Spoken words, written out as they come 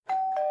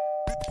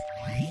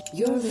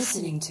You're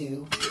listening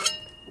to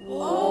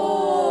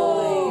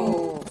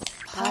Whoa!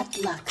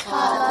 Potluck.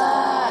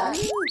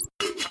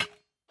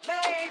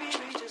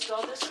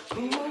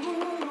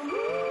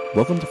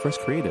 Welcome to Fresh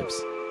Creatives,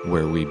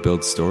 where we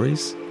build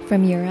stories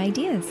from your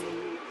ideas.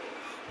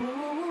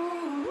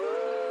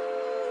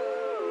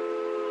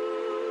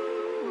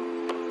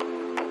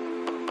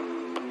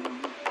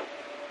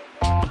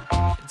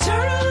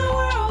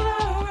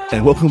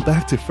 And welcome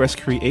back to Fresh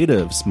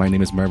Creatives. My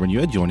name is Marvin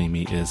Yue. Joining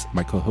me is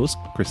my co-host,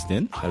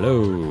 Kristen.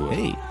 Hello.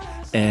 Hey.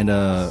 And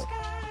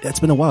it's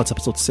been a while. It's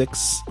episode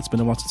 6. It's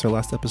been a while since our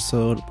last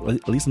episode.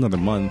 At least another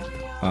month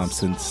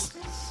since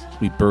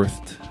we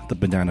birthed the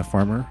Banana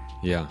Farmer.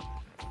 Yeah.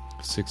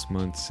 6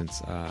 months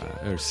since,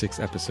 or 6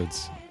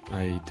 episodes.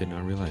 I did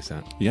not realize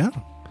that. Yeah.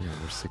 Yeah,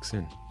 we're 6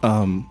 in.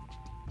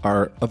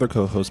 Our other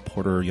co-host,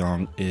 Porter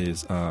Young,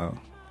 is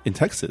in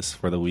Texas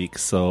for the week.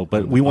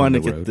 But we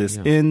wanted to get this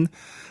in.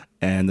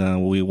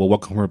 And we will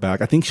welcome her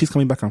back. I think she's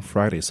coming back on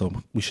Friday, so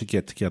we should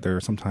get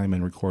together sometime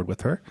and record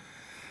with her.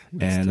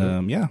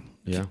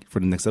 Yeah,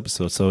 for the next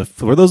episode. So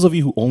for those of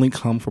you who only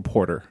come for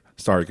Porter,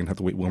 sorry, you're going to have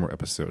to wait one more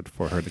episode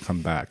for her to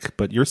come back.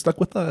 But you're stuck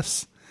with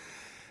us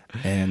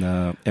and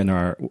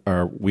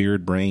our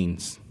weird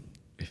brains.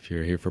 If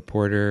you're here for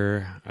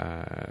Porter,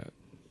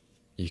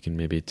 you can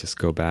maybe just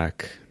go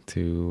back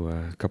to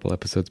a couple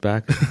episodes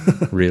back,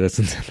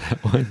 re-listen to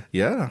that one.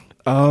 Yeah.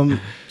 So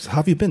how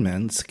have you been,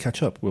 man? Let's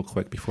catch up real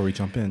quick before we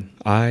jump in.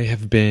 I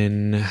have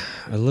been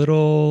a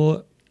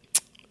little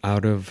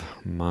out of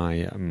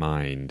my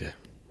mind.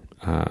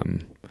 How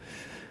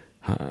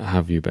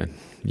have you been?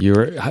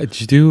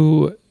 Did you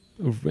do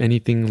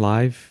anything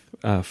live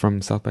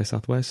from South by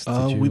Southwest?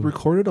 We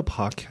recorded a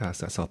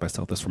podcast at South by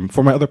Southwest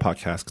for my other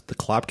podcast, the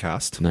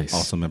Collabcast. Nice.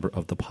 Also a member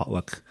of the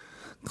Potluck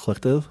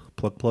Collective,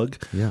 plug.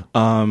 Yeah.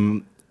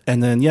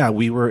 And then,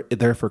 we were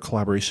there for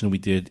collaboration. We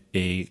did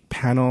a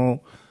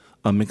panel,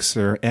 a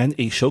mixer, and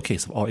a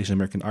showcase of all Asian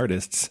American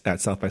artists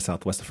at South by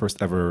Southwest, the first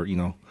ever,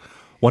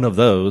 one of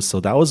those. So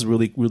that was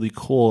really, really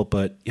cool.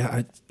 But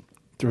there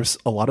was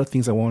a lot of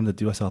things I wanted to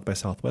do at South by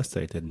Southwest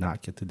that I did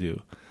not get to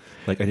do.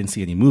 Like I didn't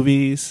see any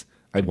movies.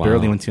 I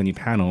barely went to any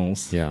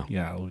panels. Yeah.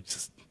 Yeah.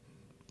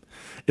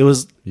 It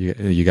was.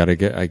 You got to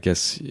get, I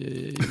guess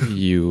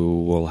you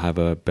will have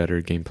a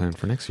better game plan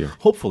for next year.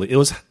 Hopefully. It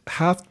was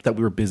half that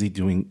we were busy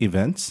doing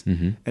events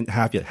and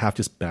half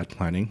just bad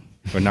planning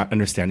or not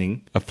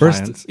understanding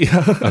plans.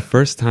 A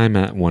first time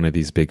at one of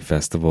these big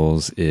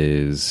festivals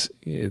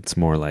it's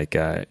more like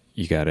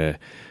you got to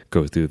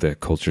go through the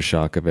culture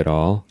shock of it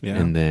all. Yeah.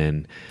 And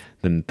then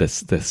the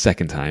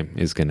second time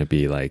is going to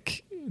be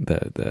like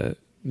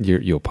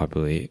you'll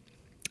probably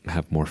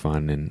have more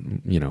fun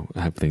and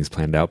have things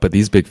planned out. But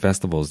these big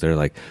festivals, they're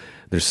like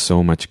there's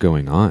so much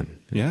going on.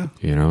 Yeah.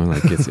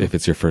 Like if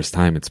it's your first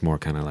time, it's more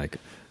kind of like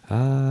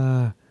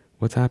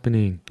what's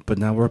happening? But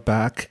now we're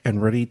back and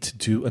ready to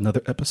do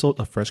another episode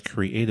of Fresh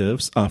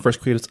Creatives. Fresh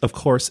Creatives, of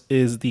course,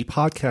 is the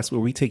podcast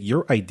where we take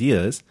your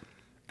ideas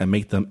and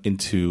make them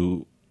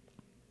into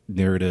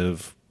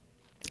narrative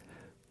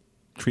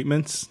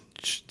treatments.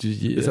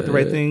 Is that the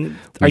right thing?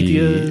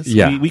 Ideas?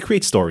 Yeah. We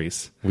create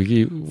stories.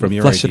 We from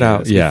your flesh ideas. it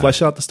out. Yeah. We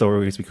flesh out the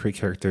stories. We create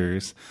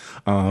characters.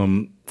 We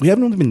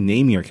haven't even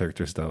named our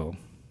characters, though.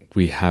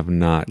 We have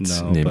not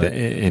named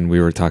it. And we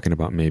were talking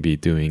about maybe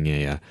doing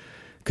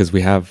because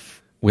we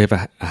have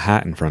a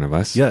hat in front of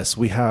us. Yes,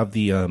 we have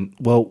the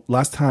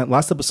last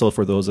episode,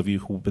 for those of you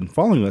who've been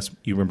following us,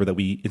 you remember that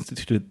we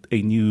instituted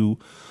a new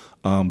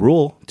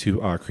rule to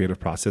our creative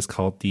process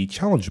called the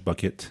challenge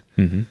bucket.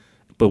 Mm-hmm.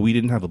 But we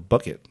didn't have a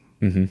bucket.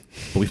 Mm-hmm.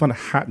 But we found a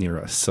hat near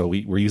us, so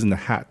we're using the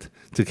hat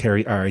to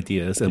carry our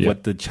ideas. And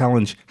what the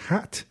challenge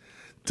hat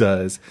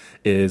does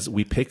is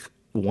we pick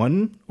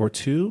one or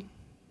two.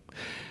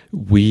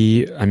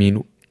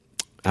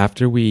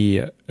 After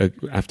we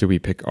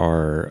pick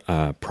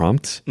our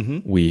prompt,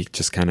 we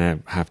just kind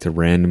of have to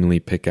randomly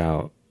pick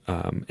out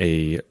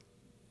a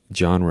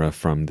genre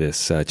from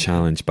this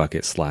challenge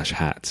bucket /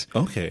 hat.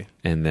 Okay.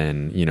 And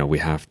then, we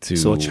have to...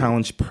 So a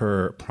challenge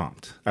per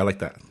prompt. I like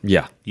that.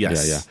 Yeah.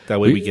 Yes. Yeah. That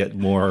way we get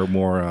more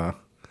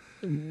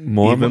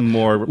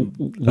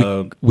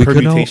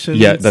permutations.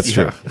 Yeah, that's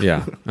true.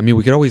 Yeah.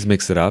 We could always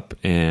mix it up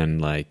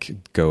and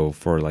go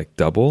for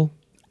double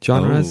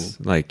genres.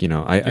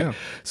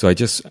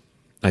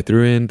 I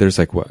threw in, there's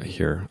what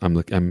here?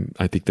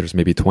 I think there's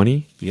maybe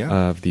 20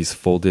 of these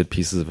folded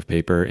pieces of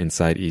paper.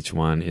 Inside each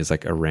one is a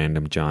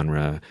random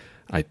genre.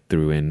 I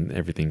threw in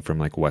everything from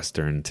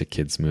Western to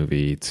kids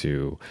movie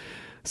to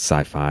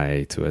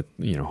sci-fi to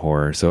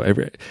horror. So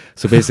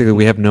basically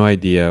we have no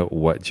idea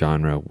what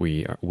genre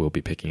will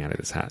be picking out of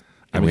this hat.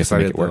 And we have to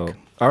make it work.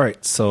 All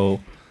right. So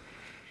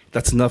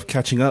that's enough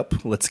catching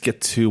up. Let's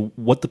get to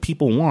what the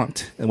people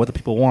want. And what the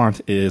people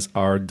want is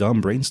our dumb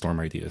brainstorm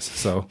ideas.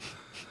 So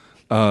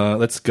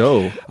let's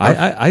go.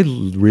 I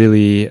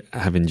really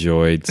have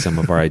enjoyed some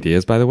of our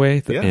ideas, by the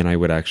way, and I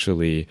would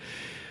actually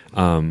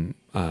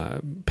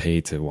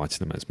pay to watch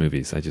them as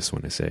movies. I just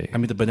want to say,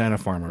 the Banana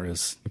Farmer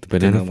is it's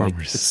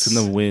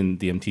going to win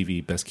the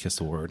MTV Best Kiss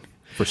Award.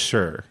 For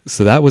sure.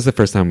 So that was the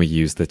first time we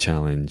used the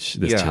challenge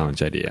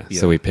idea. Yeah.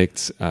 So we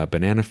picked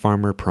Banana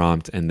Farmer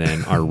prompt, and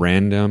then our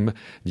random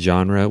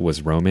genre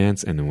was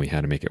romance, and then we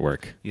had to make it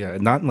work. Yeah,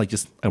 not like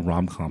just a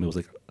rom-com. It was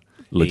like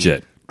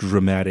legit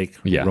dramatic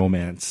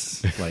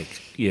romance. Like,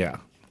 yeah.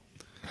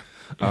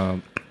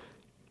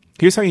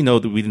 Here's how you know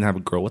that we didn't have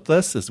a girl with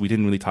us, is we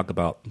didn't really talk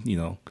about,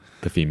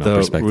 the female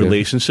perspective,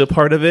 relationship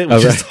part of it.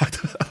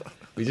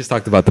 We just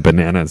talked about the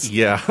bananas.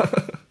 Yeah.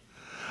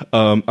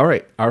 All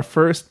right. Our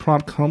first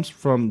prompt comes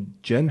from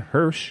Jen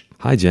Hirsch.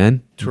 Hi,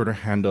 Jen. Twitter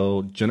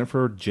handle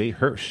Jennifer J.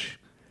 Hirsch.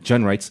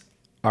 Jen writes,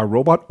 "Are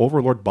robot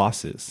overlord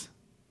bosses?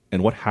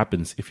 And what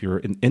happens if you're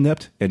an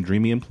inept and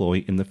dreamy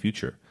employee in the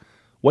future?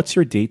 What's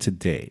your day to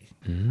day?"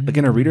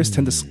 Again, our readers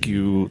tend to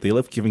skew. They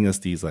love giving us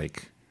these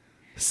like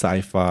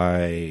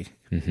sci-fi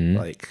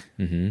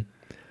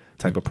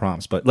type of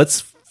prompts. But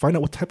let's find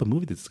out what type of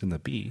movie this is going to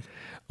be.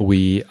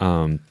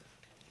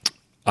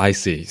 I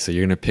see. So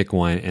you're going to pick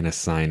one and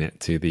assign it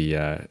to the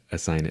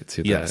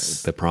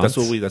the prompt.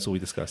 That's what we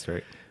discussed,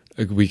 right?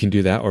 We can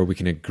do that, or we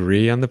can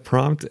agree on the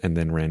prompt and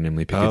then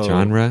randomly pick a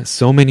genre.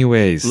 So many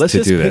ways Let's to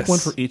just do pick this. one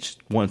for each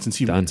one, since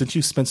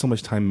you spent so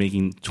much time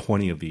making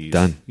 20 of these.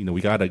 Done.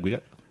 We got.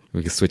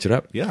 We can switch it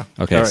up. Yeah.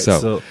 Okay. All right,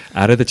 so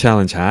out of the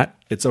challenge hat,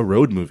 it's a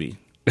road movie.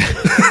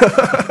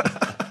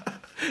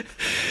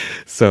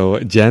 So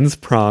Jen's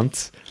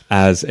prompt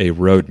as a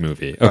road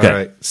movie. Okay. All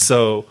right.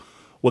 So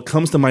what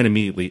comes to mind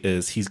immediately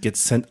is he gets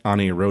sent on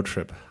a road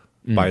trip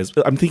by his.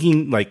 I'm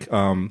thinking like,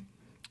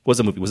 what's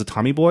the movie? Was it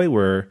Tommy Boy,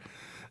 where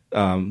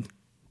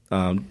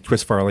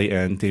Chris Farley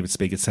and David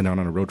Spade get sent out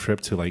on a road trip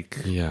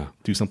to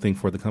do something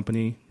for the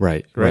company?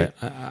 Right.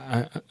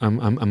 I'm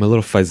a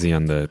little fuzzy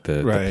on the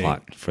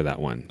plot for that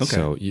one. Okay.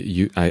 So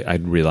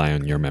I'd rely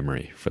on your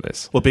memory for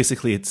this. Well,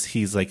 basically,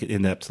 he's like an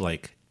inept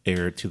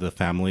heir to the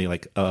family,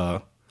 like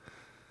the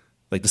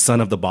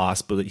son of the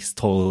boss, but he's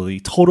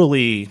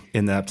totally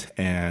inept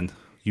and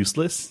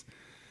useless.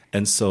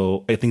 And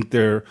so I think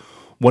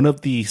one of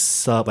the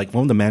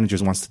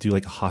managers wants to do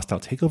like a hostile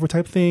takeover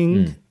type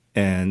thing,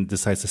 and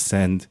decides to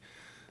send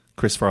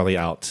Chris Farley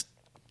out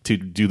to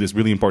do this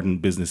really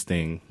important business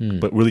thing,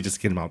 but really just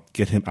get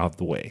him out of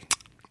the way.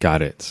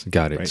 Got it.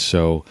 Right.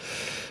 So,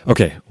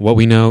 okay, what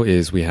we know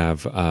is we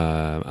have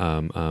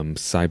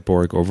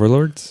cyborg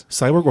overlords,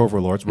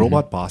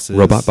 robot bosses,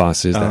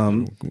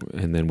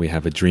 and then we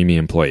have a dreamy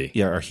employee.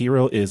 Yeah, our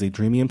hero is a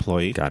dreamy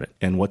employee. Got it.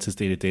 And what's his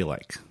day-to-day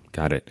like?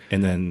 Got it.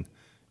 And then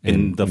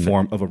in the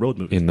form of a road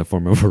movie.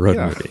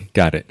 movie.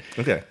 Got it.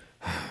 Okay.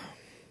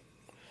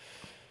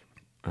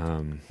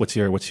 What's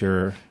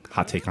your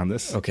hot take on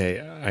this?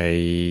 Okay,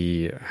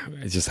 I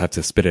just have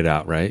to spit it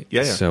out, right?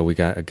 Yeah. So we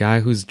got a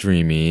guy who's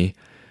dreamy.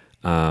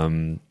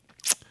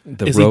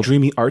 Is he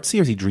dreamy artsy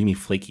or is he dreamy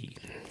flaky?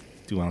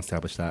 Do you want to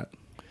establish that?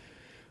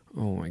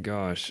 Oh my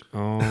gosh.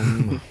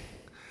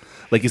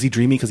 Like, is he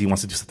dreamy because he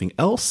wants to do something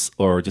else,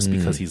 or just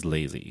because he's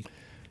lazy?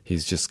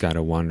 He's just got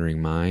a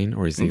wandering mind,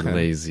 or is he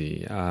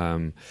lazy?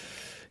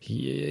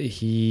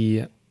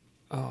 He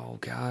oh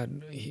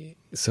God.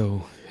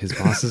 So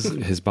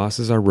his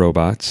bosses are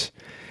robots,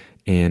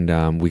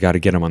 and we got to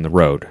get him on the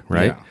road,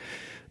 right?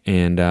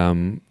 Yeah.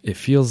 And it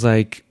feels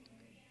like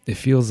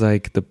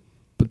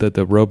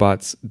the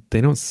robots,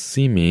 they don't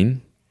seem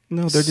mean.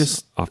 No, they're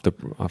just off the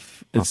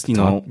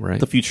top, right?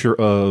 The future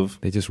of,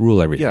 they just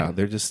rule everything. Yeah,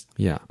 they're just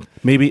yeah.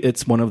 Maybe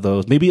it's one of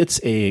those. Maybe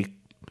it's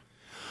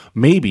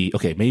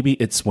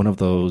one of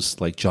those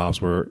like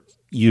jobs where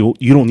you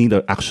don't need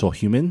an actual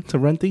human to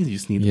run things. You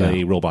just need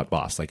a robot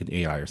boss, like an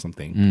AI or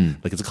something.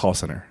 Like it's a call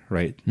center,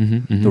 right?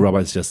 The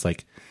robot is just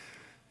like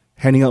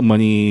handing out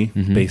money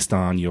based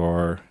on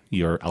your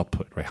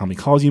output, right? How many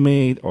calls you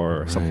made,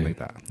 or something like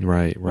that.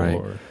 Right.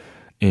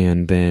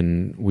 And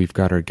then we've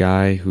got our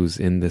guy who's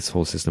in this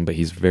whole system, but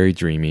he's very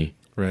dreamy.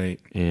 Right.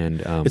 And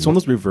it's one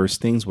of those reverse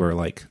things where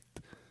like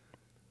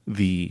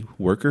the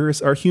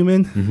workers are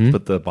human,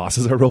 but the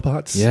bosses are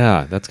robots.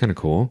 Yeah, that's kind of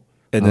cool.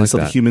 And then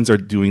the humans are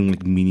doing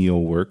like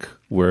menial work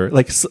where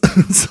like so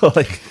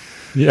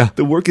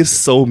the work is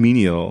so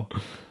menial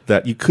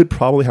that you could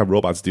probably have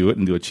robots do it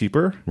and do it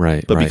cheaper.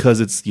 Right. But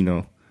because it's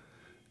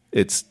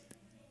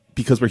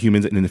because we're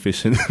humans and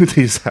inefficient,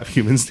 they just have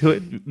humans do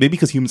it. Maybe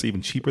because humans are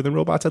even cheaper than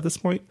robots at this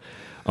point.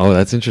 Oh,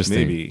 that's interesting.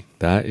 Maybe.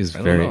 That is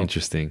very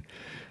interesting.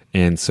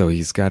 And so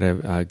he's got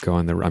to go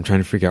on the road. I'm trying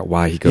to figure out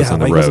why he goes on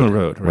the road. He goes on the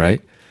road,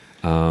 right?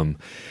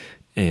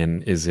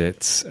 And is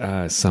it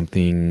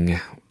something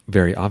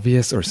very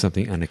obvious or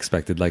something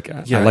unexpected? Like,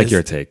 I like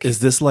your take.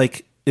 Is he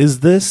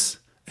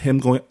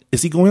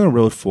going on the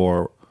road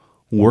for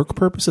work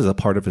purposes, a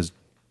part of his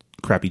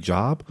crappy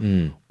job?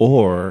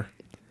 Or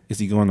is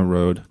he going on the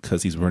road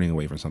because he's running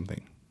away from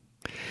something?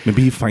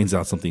 Maybe he finds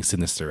out something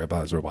sinister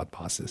about his robot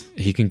bosses.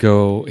 He can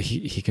go.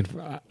 He can.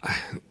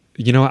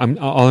 You know,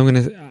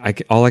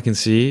 all I can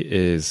see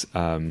is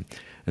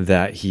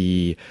that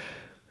he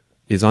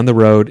is on the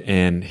road,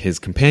 and his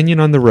companion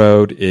on the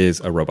road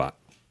is a robot.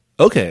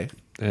 Okay,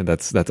 and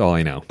that's all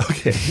I know.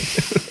 Okay.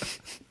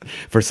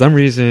 For some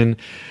reason,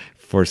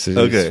 for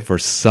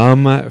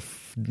some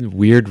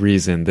weird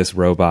reason, this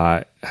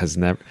robot has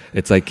never.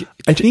 It's like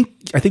I think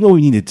what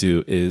we need to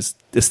do is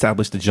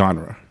establish the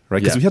genre,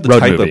 right? Because we have the road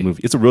type movie. of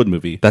movie. It's a road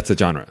movie. That's a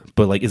genre.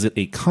 But like, is it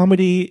a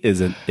comedy?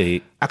 Is it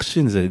a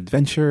action? Is it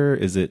adventure?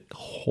 Is it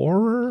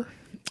horror?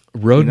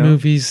 Road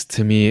movies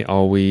to me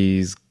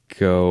always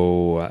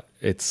go.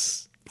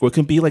 Or it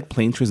can be like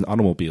Planes, Trains, and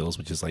Automobiles,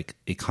 which is like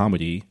a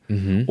comedy,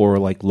 or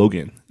like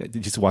Logan. Did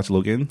you just watch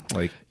Logan?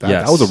 Like that,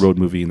 Yes. that was a road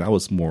movie, and that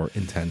was more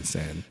intense.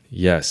 And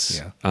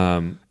Yes.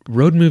 Yeah.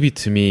 Road movie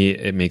to me,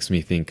 it makes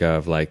me think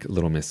of like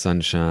Little Miss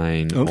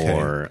Sunshine, Okay.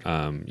 or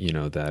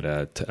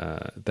that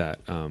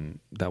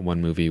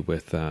one movie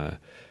with there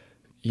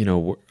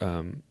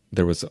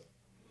was,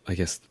 I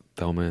guess,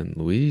 Thelma and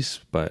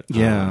Louise, but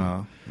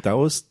yeah, that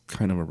was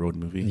kind of a road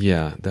movie.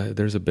 yeah,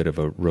 there's a bit of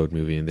a road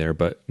movie in there,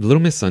 but Little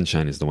Miss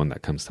Sunshine is the one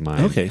that comes to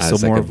mind. Okay, as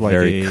so more like of a like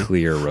very a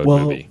clear road well,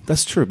 movie.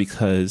 that's true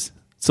because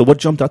so what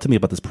jumped out to me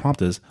about this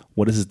prompt is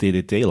what is his day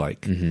to day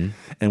like? And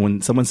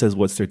when someone says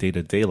what's their day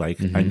to day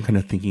like, I'm kind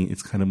of thinking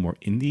it's kind of more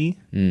indie.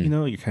 You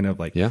know, you're kind of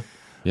like Yeah.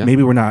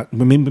 maybe we're not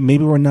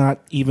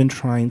even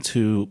trying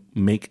to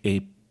make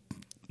a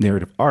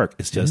narrative arc.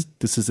 It's just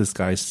this is this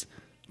guy's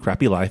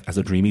crappy life as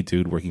a dreamy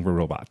dude working for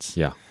robots.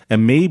 Yeah.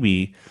 And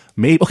maybe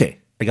okay,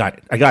 I got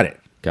it.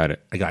 Got it.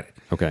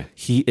 Okay.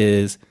 He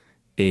is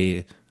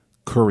a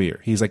courier.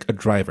 He's like a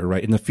driver,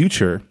 right? In the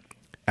future,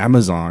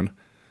 Amazon,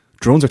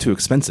 drones are too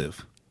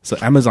expensive. So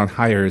Amazon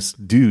hires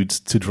dudes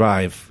to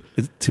drive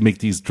to make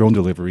these drone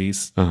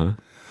deliveries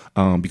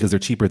because they're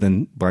cheaper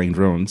than buying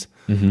drones.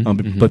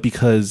 But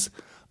because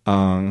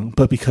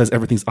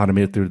everything's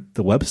automated through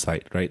the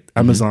website, right?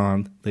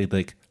 Amazon, they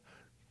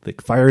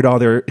fired all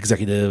their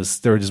executives.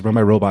 They're just run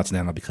by robots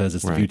now because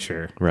it's the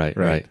future.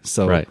 Right.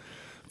 So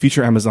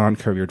future Amazon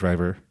courier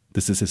driver,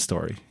 this is his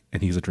story.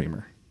 And he's a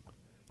dreamer.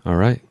 All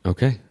right.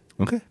 Okay.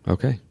 I see What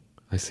do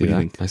you that.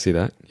 think? I see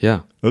that. Yeah.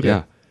 Okay.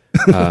 Yeah.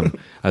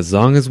 As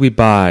long as we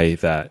buy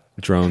that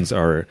drones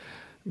are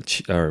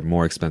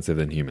more expensive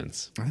than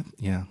humans.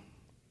 Yeah.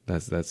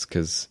 That's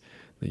because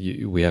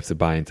we have to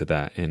buy into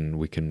that, and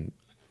we can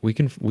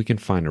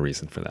find a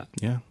reason for that.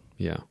 Yeah.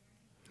 Yeah.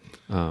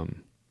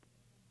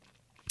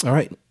 All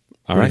right.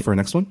 All Ready right. for our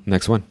next one?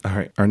 Next one. All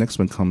right. Our next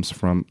one comes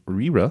from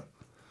Rira,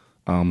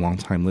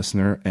 longtime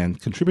listener and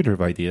contributor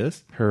of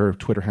ideas. Her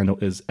Twitter handle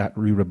is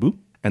 @RiraBoo.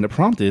 And the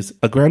prompt is,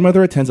 a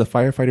grandmother attends a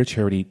firefighter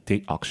charity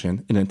date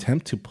auction in an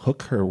attempt to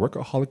hook her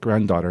workaholic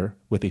granddaughter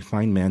with a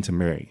fine man to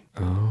marry.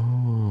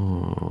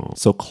 Oh.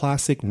 So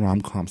classic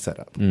rom-com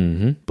setup.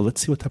 Mm-hmm. But let's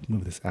see what type of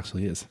movie this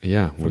actually is.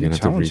 Yeah, we're going to have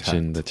to challenge reach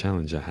in hat. the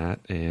challenge hat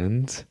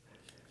and...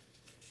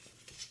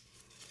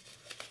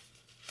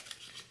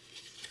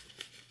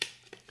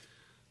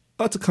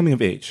 Oh, it's a coming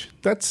of age.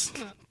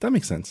 That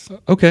makes sense.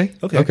 Okay.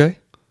 Okay.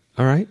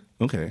 All right.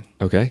 Okay.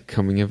 Okay.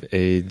 Coming of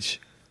age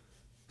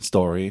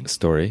Story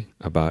story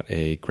about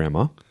a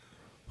grandma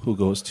who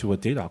goes to a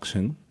date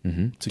auction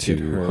to to get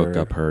her, hook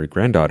up her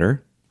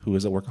granddaughter, who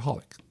is a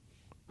workaholic.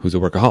 who's a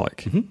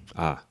workaholic.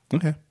 Ah,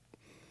 Okay.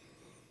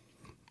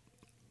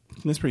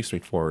 That's pretty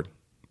straightforward.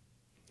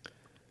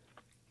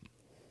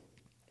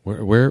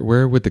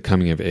 where would the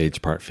coming of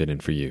age part fit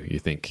in for you? You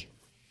think?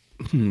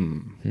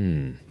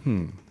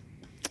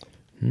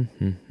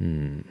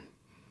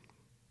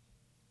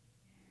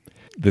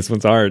 This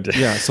one's hard.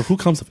 Yeah. So who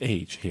comes of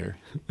age here?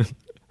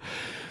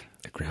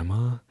 A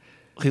grandma.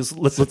 Okay, so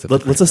let's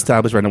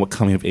establish right now what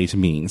coming of age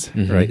means.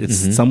 Right.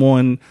 It's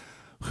someone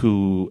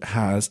who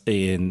has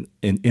an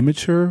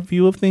immature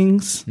view of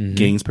things,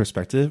 gains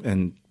perspective,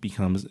 and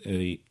becomes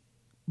a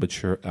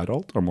mature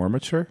adult or more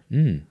mature.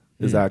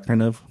 Is that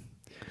kind of?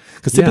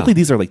 Because typically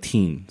these are like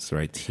teens,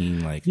 right?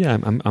 Yeah,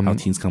 I'm how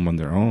teens come on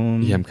their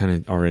own. Yeah, I'm kind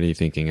of already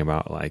thinking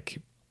about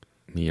like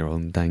Me, Your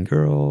Own Dying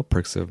Girl,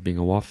 Perks of Being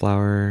a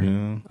Wallflower,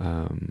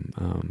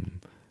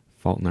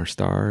 Fault in Our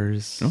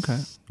Stars. Okay.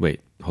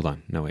 Wait, hold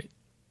on. No, wait.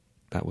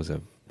 That was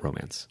a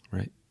romance,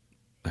 right?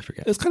 I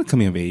forget. It's kind of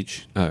coming of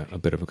age. A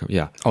bit of a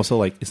yeah. Also,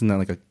 like, isn't that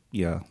like a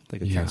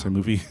cancer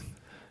movie?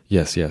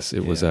 Yes.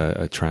 It was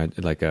a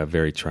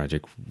very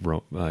tragic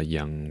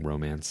young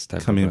romance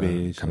type Coming of of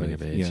age, Coming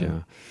like, of age, yeah. yeah.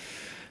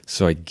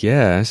 So I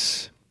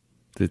guess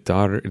the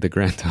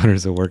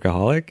granddaughter's a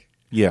workaholic.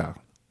 Yeah.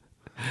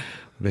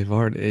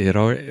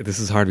 This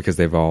is hard because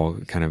they've all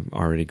kind of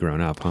already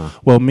grown up, huh?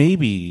 Well,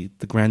 maybe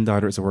the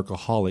granddaughter is a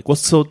workaholic. Well,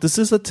 so this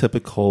is a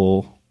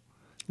typical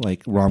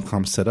like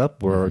rom-com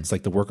setup where it's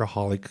like the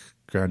workaholic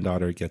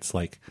granddaughter gets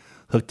like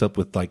hooked up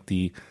with like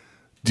the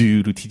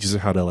dude who teaches her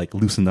how to like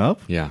loosen up.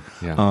 Yeah.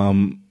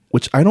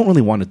 Which I don't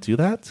really want to do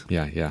that.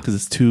 Yeah. Because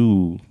it's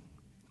too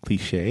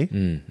cliche.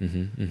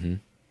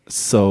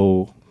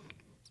 So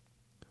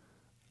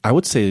I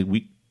would say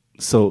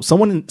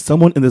someone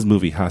in this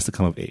movie has to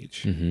come of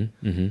age.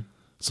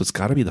 So it's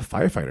got to be the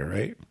firefighter,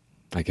 right?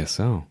 I guess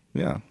so.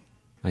 Yeah.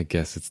 I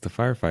guess it's the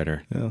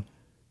firefighter. Yeah.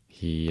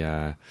 He.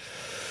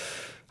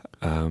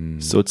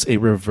 So it's a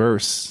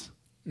reverse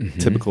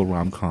typical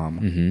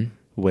rom-com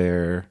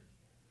where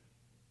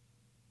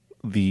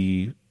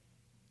the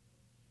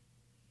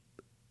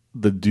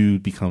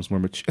dude becomes more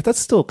mature. That's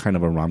still kind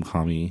of a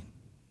rom-com-y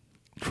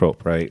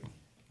trope, right?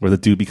 Where the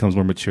dude becomes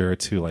more mature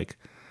to like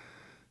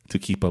to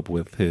keep up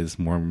with his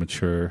more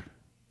mature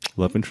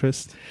love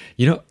interest?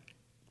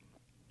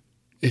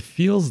 It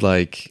feels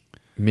like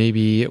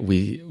maybe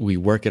we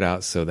work it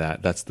out so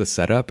that's the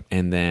setup,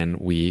 and then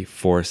we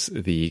force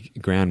the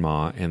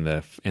grandma and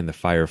the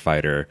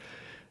firefighter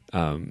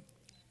to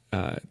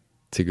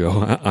go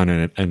on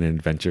an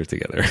adventure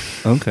together.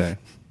 Okay.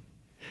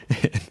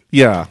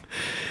 Yeah.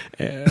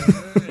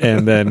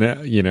 And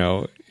then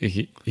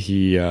he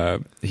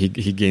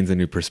gains a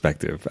new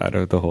perspective out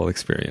of the whole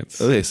experience.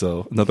 Okay,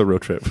 so another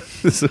road trip.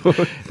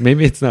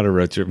 Maybe it's not a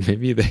road trip.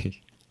 Maybe they.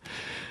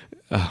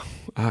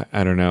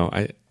 I don't know.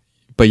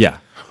 But yeah,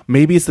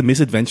 maybe it's the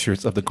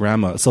misadventures of the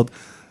grandma. So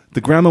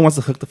the grandma wants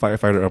to hook the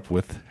firefighter up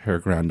with her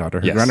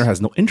granddaughter. Her granddaughter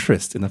has no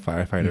interest in the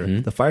firefighter.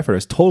 Mm-hmm. The firefighter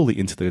is totally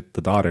into the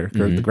daughter,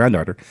 mm-hmm. the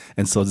granddaughter,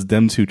 and so it's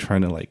them two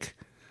trying to like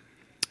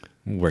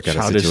work out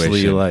a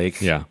situation, like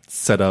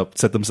set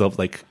themselves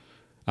like.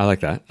 I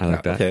like that.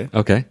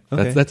 Okay.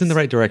 That's in the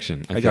right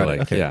direction. I feel like.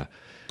 Okay. Yeah.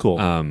 Cool.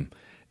 And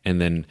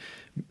then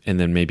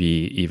maybe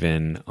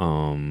even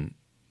what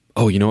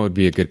would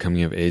be a good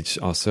coming of age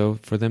also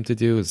for them to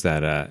do is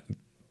that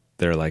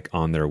they're like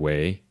on their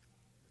way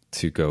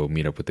to go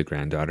meet up with the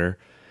granddaughter,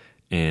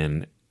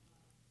 and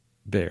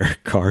their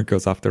car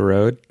goes off the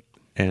road,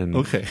 and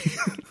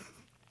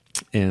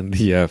and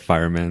the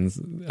fireman's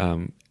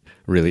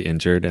really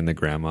injured, and the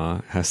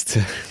grandma has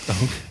to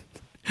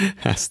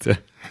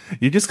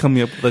You're just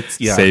coming up.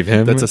 Save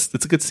him. It's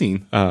a good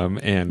scene.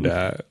 And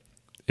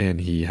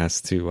he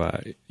has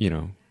to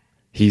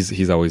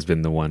he's always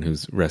been the one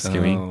who's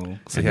rescuing.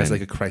 So he has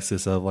like a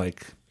crisis of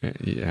like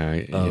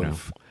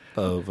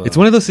it's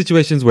one of those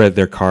situations where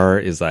their car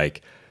is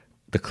like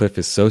the cliff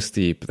is so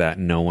steep that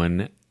no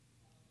one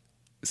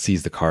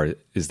sees the car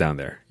is down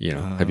there.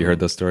 Have you heard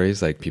those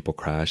stories? Like people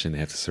crash and they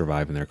have to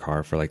survive in their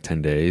car for like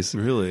 10 days.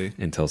 Really?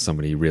 Until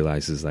somebody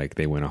realizes like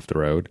they went off the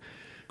road.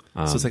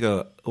 So it's like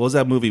what was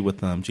that movie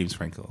with James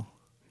Franco?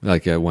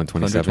 Like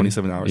 127?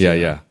 127 hours.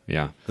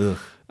 Yeah. Ugh.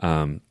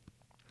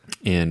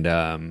 And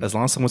as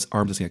long as someone's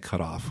arm doesn't get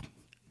cut off.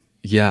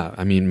 Yeah,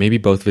 I mean, maybe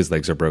both of his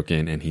legs are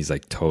broken, and he's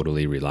like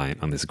totally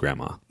reliant on this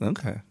grandma.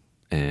 Okay.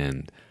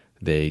 And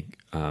they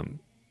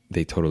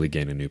totally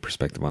gain a new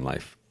perspective on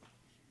life.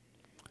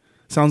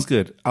 Sounds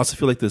good. I also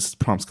feel like this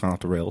prompt's gone off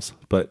the rails,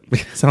 but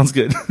sounds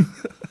good.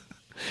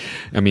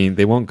 I mean,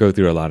 they won't go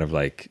through a lot of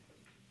like,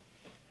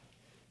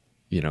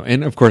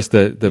 and of course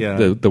the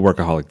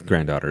workaholic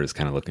granddaughter is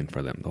kind of looking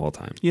for them the whole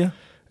time. Yeah.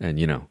 And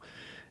in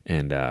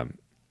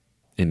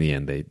the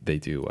end, they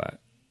do.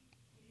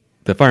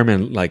 The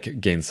fireman like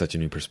gains such a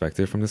new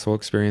perspective from this whole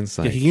experience.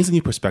 Like, he gains a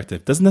new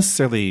perspective. Doesn't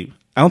necessarily.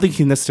 I don't think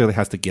he necessarily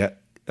has to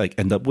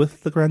end up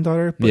with the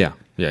granddaughter. But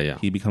yeah.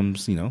 He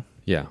becomes,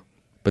 Yeah,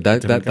 but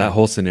that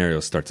whole scenario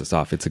starts us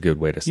off. It's a good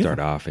way to start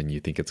off, and you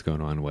think it's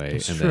going one way,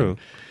 That's and true.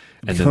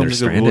 Then they're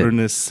stranded.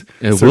 Wilderness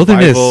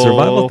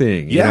survival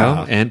thing.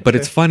 Yeah, but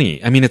it's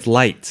funny. I mean, it's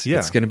light. Yeah.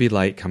 It's going to be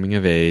light, coming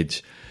of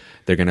age.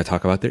 They're going to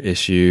talk about their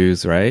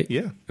issues, right?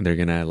 Yeah. And they're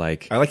going to I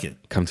like it.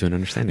 Come to an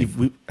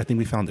understanding. I think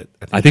we found it.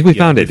 I think we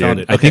found it, dude.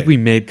 Okay. I think we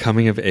made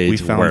coming of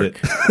age work.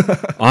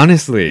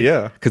 Honestly.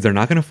 Yeah. Because they're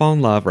not going to fall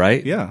in love,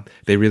 right? Yeah.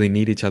 They really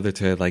need each other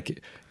to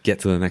like get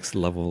to the next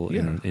level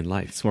in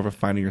life. It's more of a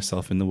finding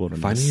yourself in the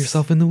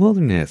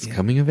wilderness. Yeah.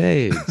 Coming of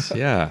age.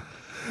 Yeah.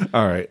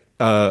 All right.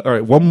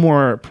 One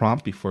more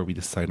prompt before we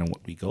decide on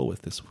what we go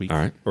with this week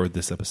or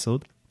this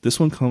episode. This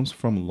one comes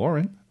from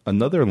Lauren,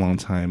 another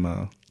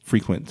longtime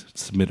frequent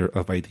submitter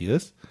of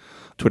ideas.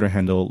 Twitter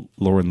handle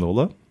Lauren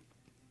Lola.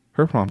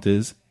 Her prompt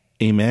is: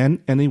 a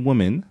man and a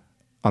woman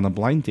on a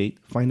blind date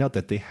find out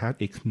that they had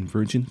a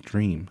convergent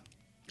dream.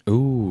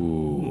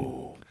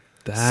 Ooh.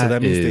 So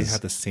that means they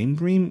had the same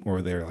dream,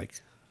 or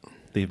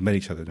they've met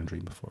each other in a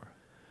dream before.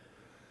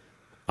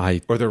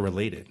 Or they're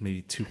related.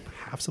 Maybe two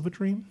halves of a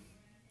dream.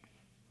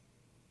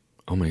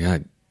 Oh my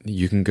God.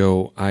 You can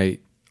go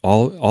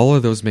all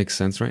of those make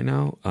sense right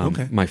now.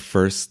 Okay. My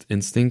first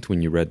instinct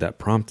when you read that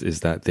prompt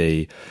is that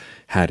they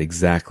had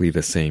exactly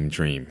the same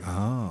dream.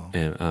 Oh.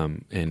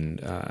 And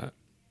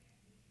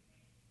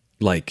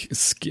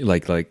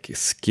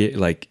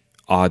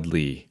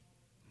oddly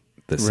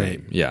the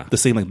same. Yeah. The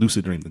same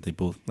lucid dream that they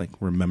both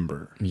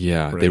remember.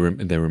 Yeah. Right? They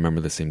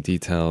remember the same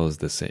details,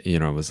 the same,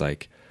 it was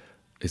like,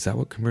 is that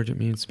what convergent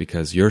means?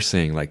 Because you're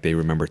saying they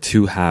remember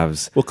two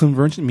halves. Well,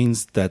 convergent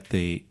means that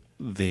they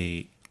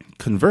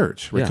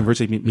converge, right? Yeah.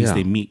 Convergent means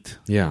they meet.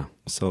 Yeah.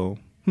 So,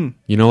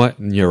 You know what?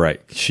 You're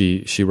right.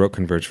 She wrote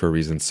converge for a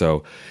reason.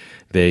 So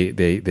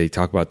they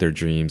talk about their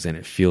dreams, and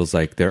it feels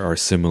like there are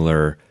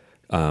similar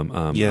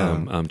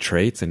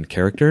traits and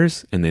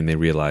characters, and then they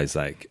realize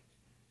it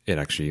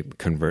actually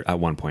at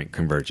one point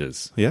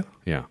converges. Yeah.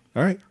 Yeah.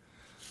 All right.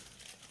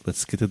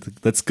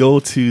 Let's go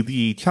to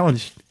the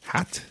challenge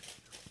hat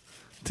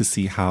to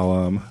see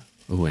how.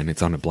 Ooh, and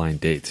it's on a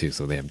blind date too,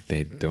 so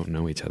they don't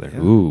know each other. Yeah.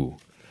 Ooh.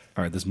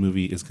 All right, this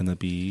movie is going to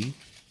be...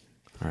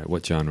 All right,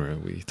 what genre are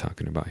we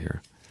talking about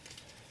here?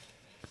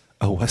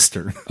 A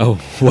Western. Oh,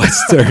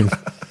 Western.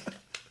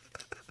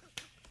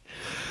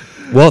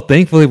 Well,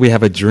 thankfully we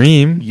have a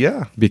dream.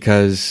 Yeah.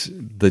 Because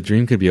the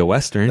dream could be a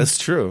Western. That's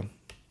true.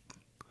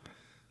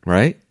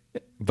 right?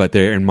 But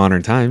they're in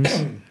modern times.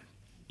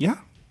 Yeah.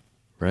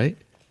 Right?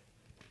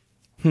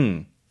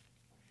 So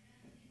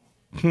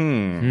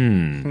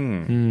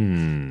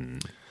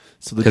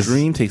the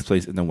dream takes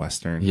place in the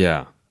Western.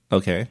 Yeah.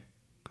 Okay.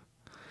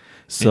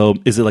 So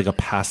is it like a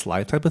past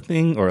life type of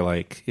thing, or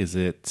like is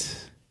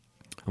it?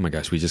 Oh my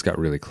gosh, we just got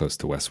really close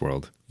to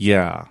Westworld.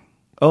 Yeah.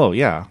 Oh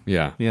yeah.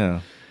 Yeah. Yeah.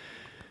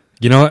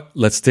 You know what?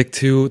 Let's stick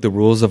to the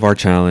rules of our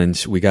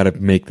challenge. We got to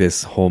make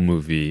this whole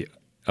movie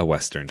a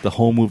Western. The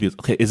whole movie is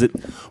okay. Is it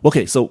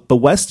okay? So the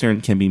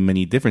Western can be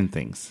many different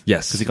things.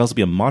 Yes, because it can also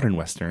be a modern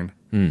Western,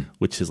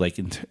 which is like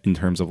in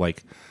terms of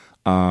like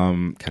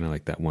kind of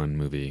like that one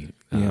movie.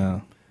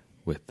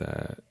 With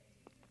the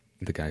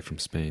guy from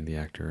Spain, the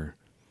actor.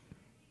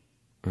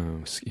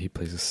 He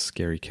plays a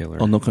scary killer.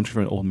 Oh, No Country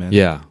for Old Men.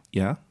 Yeah.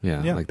 Yeah.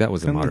 Like that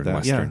was a modern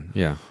Western.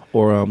 Yeah.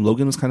 Or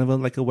Logan was kind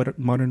of like a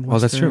modern Western. Oh,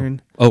 that's true.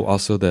 Oh,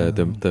 also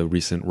the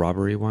recent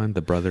robbery one,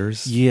 The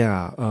Brothers.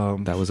 Yeah.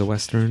 That was a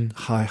Western.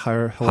 Hell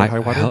or High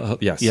Water?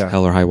 Yes. Yeah.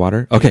 Hell or High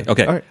Water. Okay. All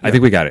right, I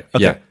think we got it.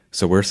 Okay. Yeah.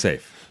 So we're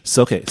safe.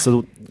 So,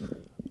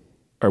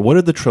 what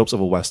are the tropes of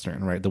a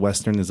Western, right? The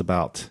Western is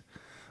about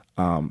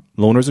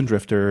loners and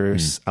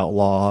drifters,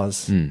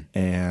 outlaws,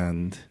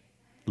 and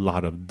a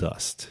lot of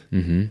dust,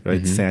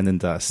 right? Sand and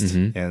dust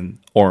and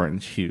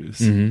orange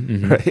hues,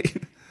 right?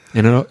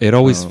 And it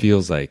always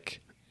feels like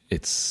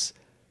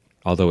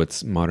although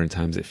it's modern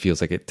times, it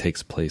feels like it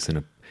takes place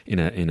in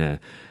a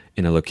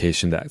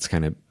location that's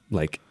kind of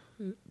like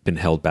been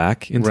held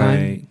back in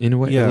time in a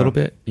way, a little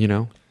bit, you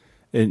know.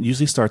 It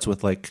usually starts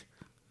with like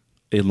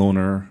a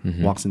loner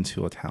walks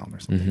into a town or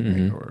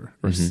something, right? Or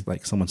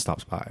like someone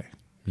stops by,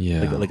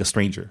 like a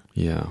stranger,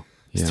 a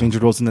stranger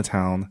rolls into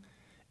town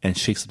and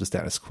shakes up the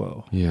status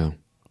quo. Yeah.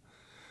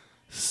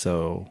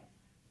 So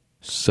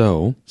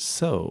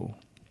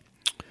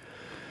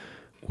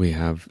we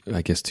have,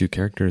 I guess, two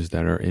characters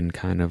that are in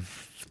kind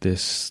of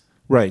this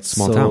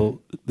small town.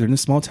 They're in a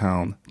small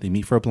town. They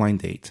meet for a blind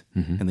date,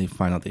 and they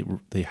find out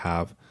they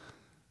have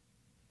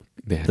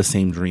the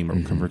same dream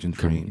or convergent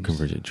dreams.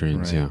 Convergent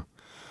dreams, right? Yeah.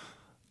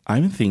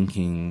 I'm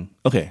thinking,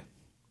 okay,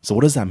 so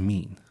what does that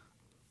mean?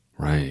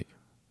 Right.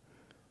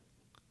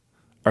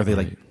 Are they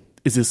like?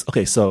 Is this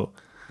okay? So,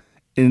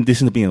 in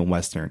addition to being a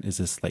Western, is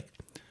this like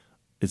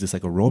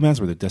a romance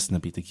where they're destined to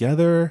be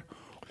together,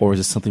 or is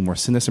this something more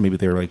sinister? Maybe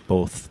they're like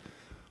both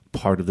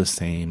part of the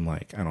same,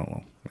 like, I don't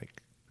know,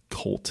 like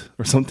cult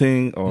or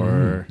something,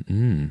 or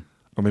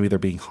maybe they're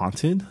being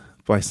haunted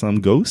by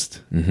some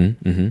ghost.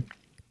 If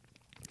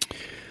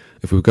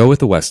we go with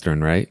the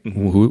Western, right?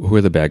 Who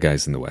are the bad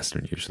guys in the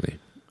Western usually?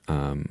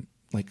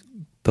 Like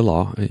the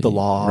law,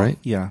 right?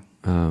 Yeah.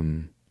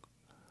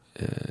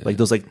 Like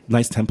those like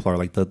Knights Templar,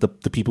 like the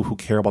people who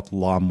care about the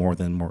law more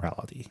than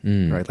morality,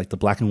 right? Like the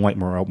black and white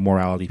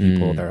morality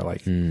people that are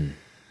like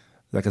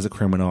as a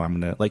criminal, I'm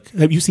gonna like.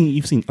 You've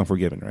seen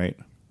Unforgiven, right?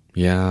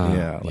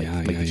 Yeah,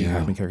 like the Gene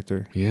Hackman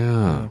character.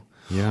 Yeah.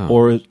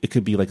 Or it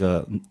could be like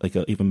a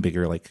even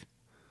bigger like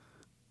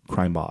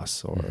crime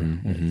boss or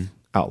like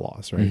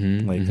outlaws,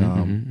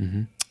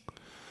 right?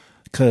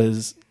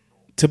 Because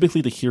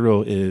typically the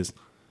hero is.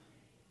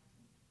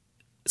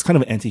 It's kind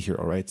of an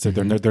anti-hero, right? So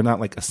they're not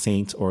like a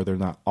saint or they're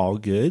not all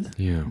good,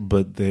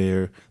 but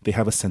they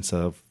have a sense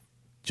of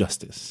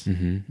justice,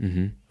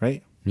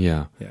 right?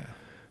 Yeah.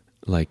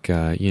 Like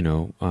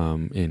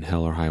in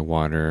Hell or High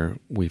Water,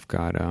 we've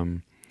got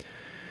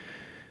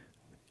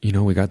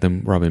we got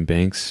them robbing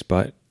banks,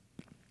 but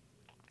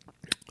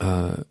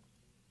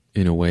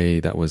in a way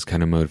that was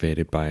kind of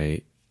motivated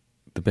by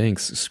the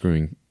banks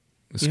screwing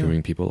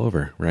people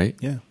over, right?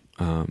 Yeah.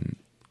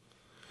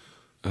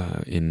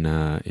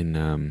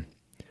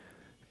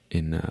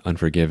 In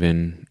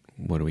Unforgiven,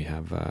 what do we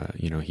have?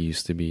 He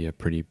used to be a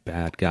pretty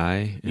bad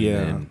guy.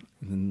 And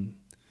then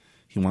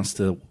he wants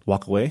to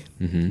walk away,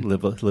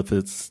 live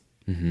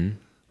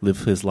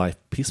his life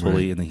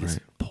peacefully, and then he's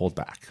pulled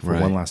back for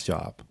one last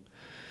job.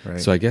 Right.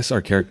 So I guess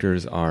our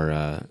characters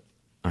are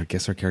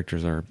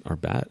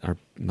bad, are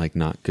like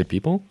not good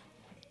people.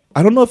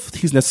 I don't know if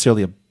he's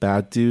necessarily a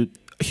bad dude.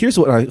 Here's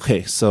what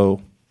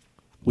so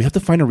we have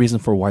to find a reason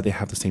for why they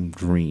have the same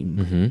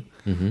dream,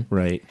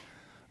 right?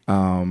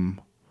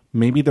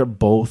 Maybe they're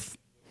both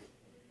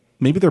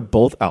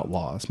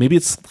outlaws. Maybe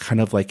it's kind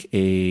of like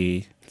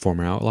a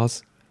former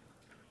outlaws.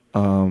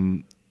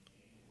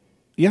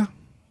 Yeah,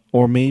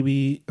 or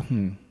maybe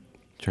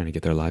trying to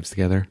get their lives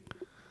together.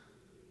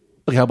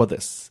 Okay, how about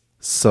this?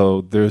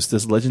 So there's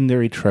this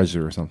legendary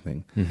treasure or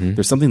something.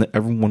 There's something that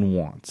everyone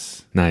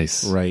wants.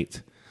 Nice,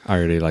 right? I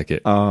already like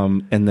it.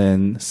 And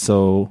then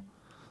so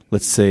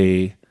let's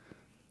say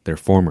they're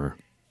former.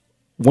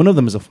 One of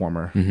them is a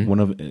former. One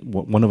of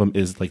them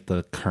is like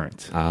the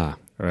current.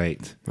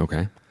 Right.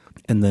 Okay.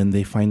 And then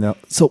they find out.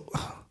 So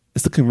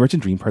it's the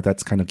convergent dream part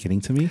that's kind of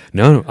getting to me.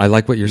 No, I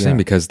like what you're saying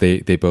because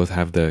they both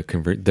have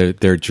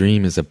their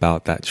dream is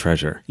about that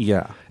treasure.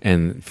 Yeah.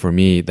 And for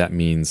me, that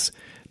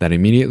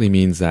immediately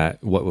means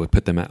that what would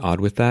put them at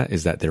odd with that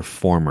is that they're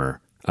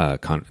former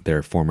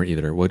they're former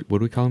either what do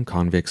we call them,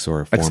 convicts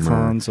or former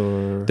ex-cons,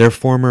 or they're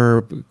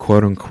former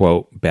quote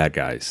unquote bad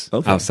guys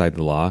outside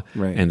the law,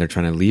 right. And they're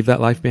trying to leave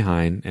that life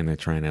behind, and they're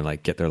trying to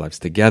like get their lives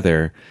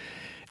together.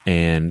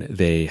 And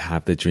they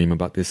have the dream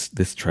about this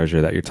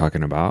treasure that you're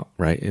talking about,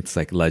 right? It's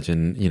like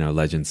legend,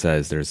 legend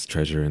says there's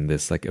treasure in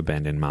this like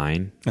abandoned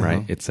mine,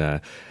 right? It's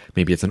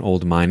maybe it's an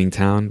old mining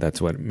town.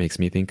 That's what it makes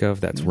me think of.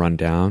 That's run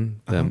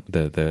down.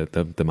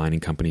 The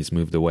mining companies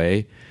moved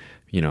away.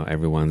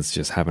 Everyone's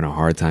just having a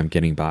hard time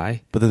getting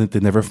by. But then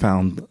they never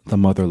found the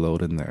mother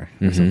lode in there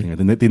or something.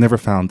 They never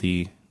found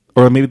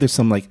or maybe there's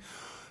some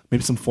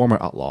maybe some former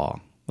outlaw.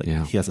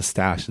 He has a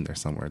stash in there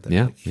somewhere that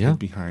hid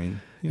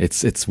behind. Yeah.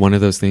 It's one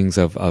of those things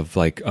of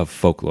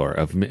folklore,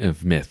 of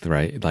myth,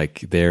 right?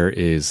 Like there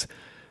is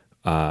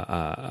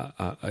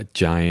a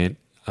giant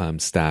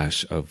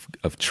stash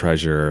of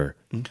treasure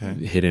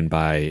hidden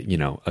by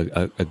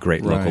a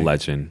great local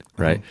legend,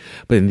 right?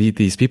 But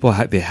these people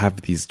they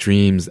have these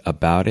dreams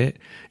about it,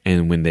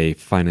 and when they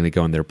finally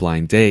go on their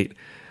blind date,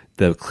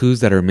 the clues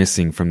that are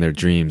missing from their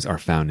dreams are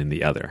found in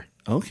the other.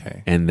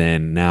 Okay. And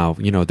then now,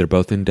 they're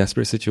both in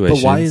desperate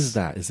situations. But why is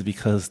that? Is it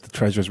because the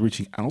treasure is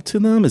reaching out to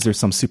them? Is there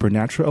some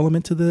supernatural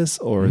element to this?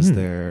 Or is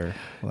there...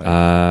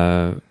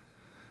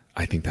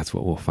 I think that's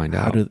what we'll find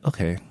out.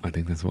 I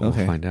think that's what we'll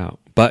find out.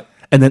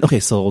 And then,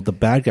 so the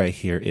bad guy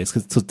here is...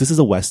 So this is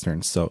a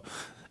Western, so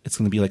it's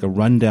going to be like a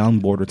rundown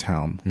border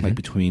town, like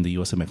between the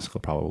U.S. and Mexico,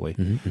 probably.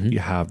 You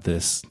have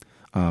this...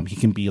 he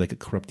can be like a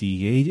corrupt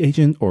DEA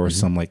agent or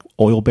some like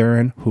oil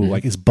baron who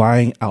like is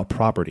buying out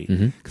property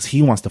because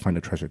he wants to find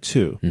the treasure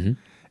too, and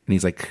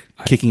he's like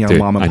kicking out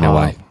mom and pop. I know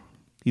why.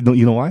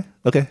 You know why?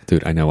 Okay,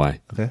 dude, I know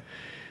why. Okay.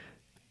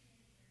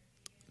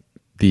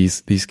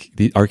 These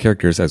our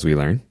characters, as we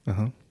learn,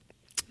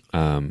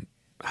 had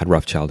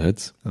rough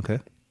childhoods. Okay.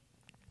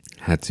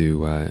 Had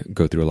to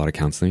go through a lot of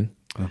counseling.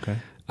 Okay.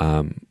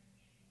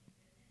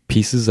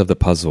 Pieces of the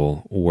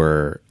puzzle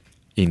were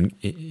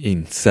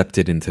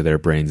incepted into their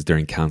brains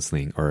during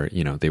counseling, or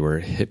they were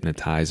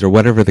hypnotized or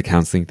whatever the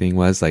counseling thing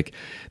was. Like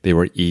they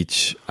were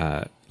each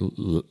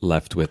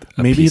left with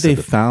a maybe piece they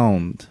of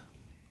found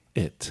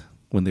it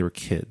when they were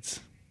kids,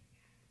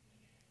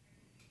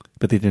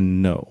 but they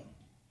didn't know.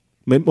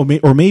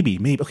 Or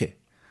maybe okay.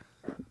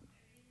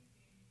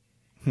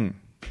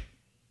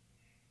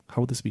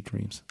 How would this be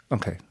dreams?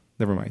 Okay,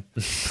 never mind.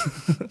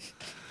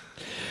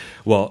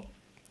 Well,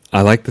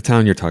 I like the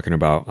town you're talking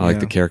about. I like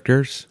the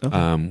characters.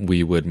 Okay.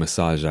 We would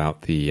massage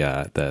out the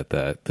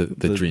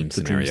dream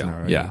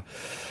scenario. Yeah.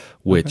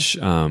 Which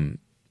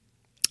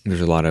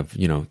there's a lot of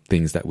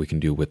things that we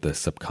can do with the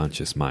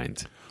subconscious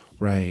mind.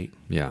 Right.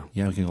 Yeah.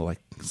 Yeah, we can go like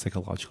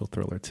psychological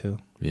thriller too.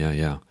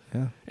 Yeah.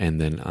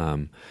 And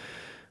then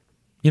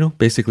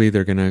basically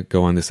they're gonna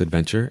go on this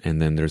adventure,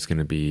 and then there's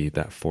gonna be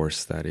that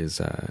force that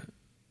is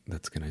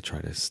that's gonna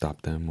try to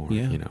stop them, or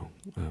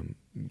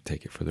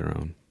take it for their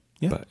own.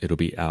 Yeah. But it'll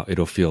be out.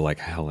 It'll feel like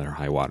hell or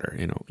high water.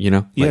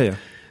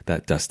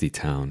 That dusty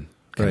town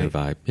kind of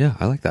vibe. Yeah,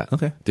 I like that.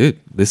 Okay, dude,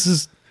 this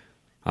is.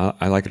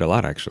 I like it a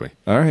lot, actually.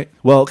 All right.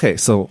 Well, okay.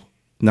 So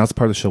now it's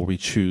part of the show where we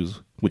choose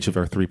which of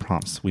our 3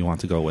 prompts we want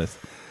to go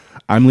with.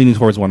 I'm leaning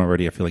towards one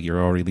already. I feel like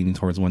you're already leaning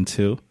towards one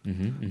too.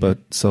 But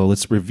so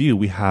let's review.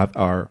 We have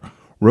our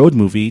road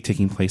movie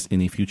taking place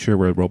in a future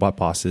where robot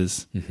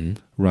bosses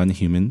run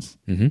humans.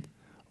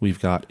 We've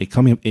got a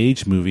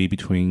coming-of-age movie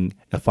between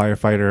a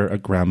firefighter, a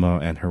grandma,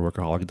 and her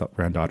workaholic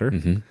granddaughter.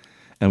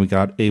 And we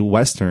got a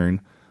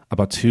Western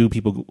about 2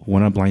 people who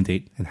went on a blind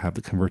date and have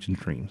the convergent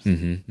dreams.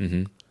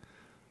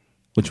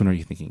 Which one are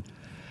you thinking?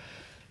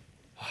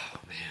 Oh,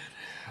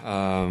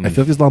 man. I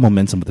feel like there's a lot of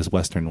momentum with this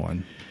Western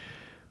one.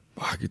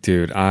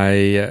 Dude,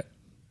 they're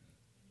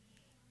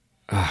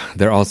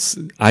all...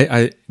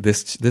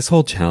 This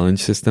whole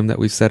challenge system that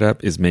we've set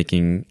up is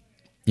making...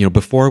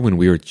 before when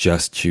we were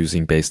just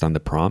choosing based on the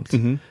prompt,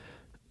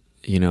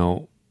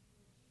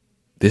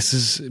 this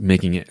is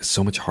making it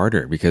so much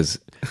harder because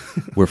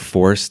we're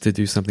forced to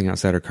do something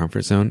outside our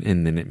comfort zone,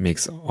 and then it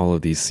makes all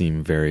of these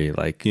seem very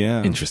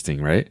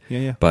interesting, right?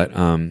 Yeah. But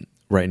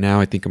right now,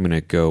 I think I'm going to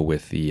go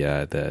with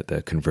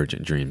the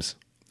convergent dreams.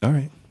 All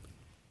right,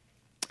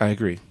 I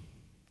agree.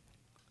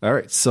 All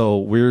right, so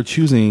we're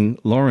choosing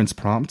Lauren's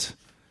prompt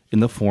in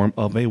the form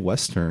of a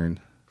Western.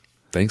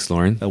 Thanks,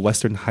 Lauren. A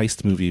Western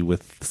heist movie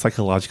with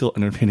psychological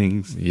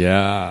underpinnings.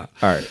 Yeah.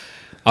 All right.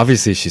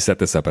 Obviously, she set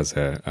this up as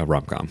a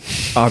rom-com.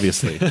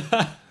 Obviously.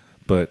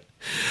 But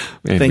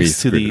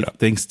thanks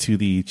to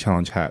the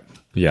challenge hat.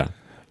 Yeah.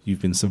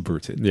 You've been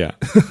subverted. Yeah.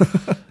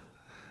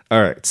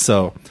 All right.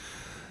 So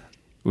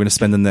we're going to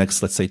spend the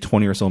next, let's say,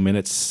 20 or so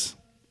minutes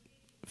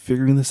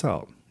figuring this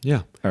out.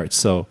 Yeah. All right.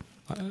 So,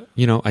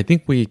 I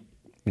think we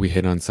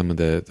hit on some of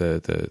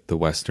the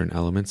Western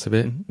elements of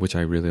it, which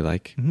I really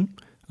like.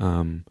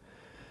 I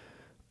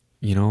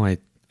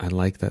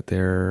like that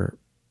they're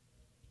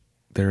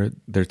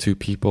 2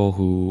 people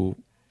who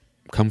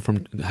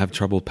have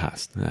troubled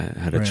past,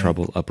 had a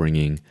troubled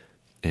upbringing,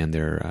 and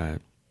they're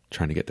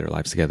trying to get their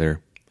lives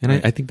together. And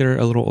I think they're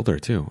a little older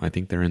too. I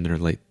think they're in their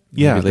late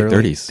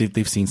 30s.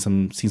 They've seen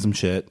some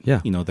shit.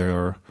 Yeah,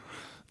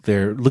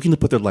 they're looking to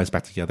put their lives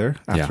back together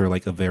after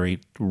like a very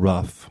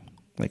rough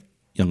like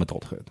young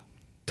adulthood.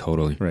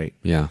 Totally. Right.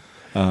 Yeah.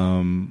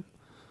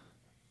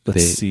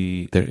 Let's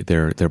see.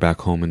 They're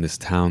back home in this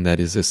town that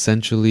is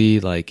essentially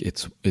like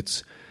it's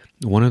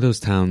one of those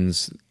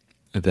towns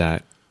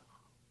that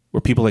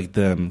where people like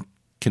them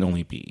can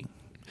only be.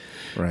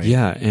 Right.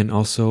 Yeah, and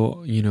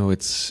also, you know,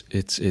 it's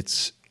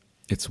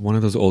one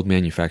of those old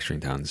manufacturing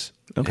towns.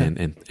 Okay.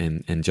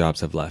 And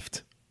jobs have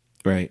left.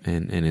 Right.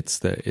 And it's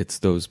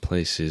those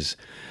places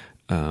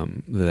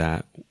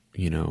that,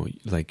 you know,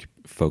 like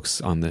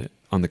folks on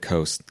the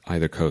coast,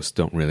 either coast,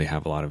 don't really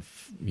have a lot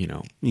of, you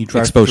know,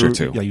 exposure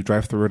to. Yeah, you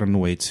drive through it on the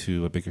way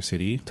to a bigger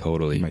city.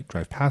 Totally. You might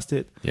drive past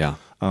it. Yeah.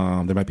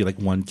 There might be like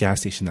one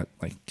gas station that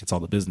like gets all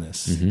the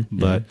business,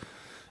 but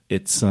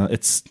it's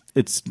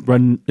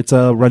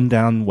a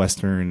rundown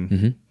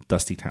Western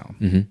dusty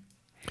town.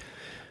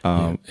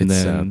 And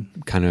then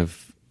kind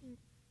of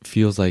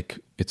feels like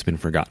it's been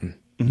forgotten.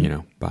 You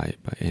know,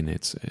 and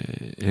it's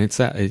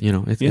sad. You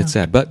know, it's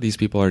sad. But these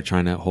people are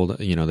trying to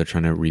they're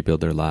trying to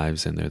rebuild their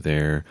lives, and they're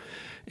there,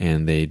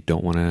 and they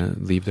don't want to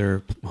leave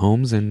their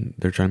homes, and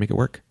they're trying to make it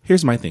work.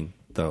 Here's my thing,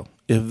 though: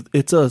 if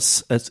it's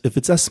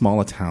as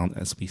small a town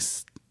as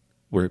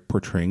we're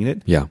portraying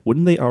it,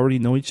 wouldn't they already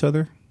know each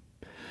other?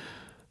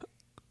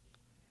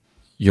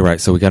 You're right.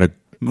 So we got to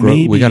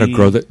grow. We got to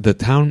grow. The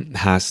town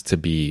has to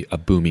be a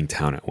booming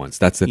town at once.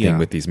 That's the thing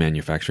with these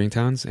manufacturing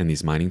towns and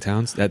these mining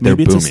towns. That they're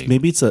booming.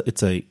 Maybe it's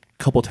a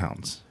couple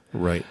towns,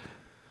 right?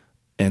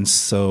 And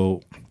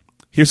so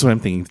here's what I'm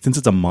thinking: since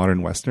it's a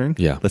modern Western,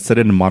 let's set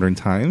it in modern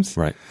times,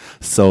 right?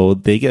 So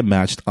they get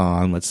matched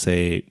on, let's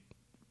say,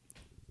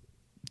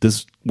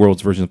 this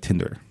world's version of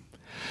Tinder.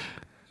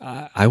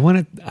 I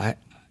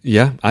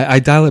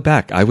dial it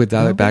back. I would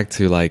dial it back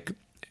to like,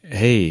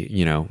 hey,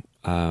 you know.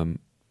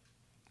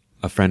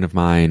 A friend of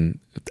mine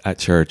at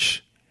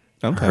church,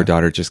 her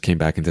daughter just came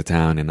back into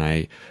town, and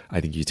I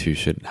think you two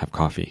should have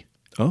coffee.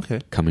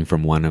 Okay. Coming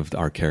from one of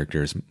our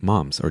characters'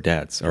 moms or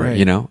dads, or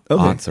you know,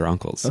 aunts or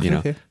uncles. You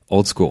know,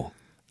 old school.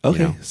 Okay.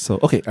 You know? So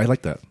I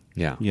like that.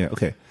 Yeah. Yeah.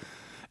 Okay.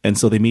 And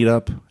so they meet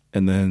up,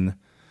 and then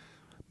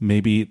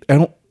maybe I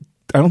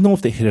don't know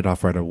if they hit it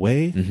off right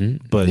away,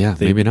 but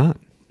maybe not.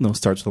 No,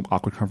 starts with an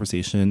awkward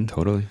conversation.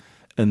 Totally.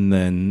 And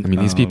then I mean,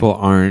 these people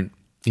aren't.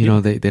 You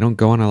know, they don't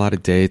go on a lot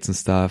of dates and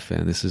stuff,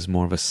 and this is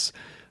more of a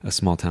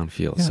small town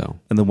feel. Yeah. So,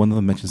 and then one of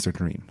them mentions their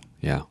dream.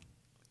 Yeah.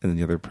 And then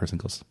the other person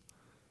goes,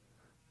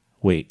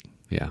 "Wait."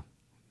 Yeah.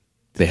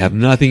 They have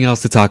nothing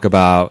else to talk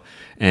about,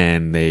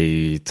 and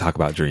they talk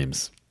about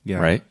dreams. Yeah.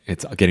 Right?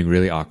 It's getting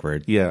really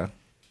awkward. Yeah.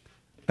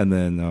 And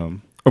then,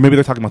 or maybe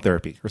they're talking about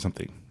therapy or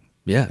something.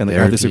 Yeah. And they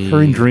have this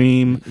recurring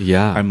dream.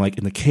 Yeah. I'm like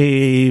in the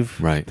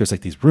cave. Right. There's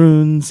like these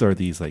runes or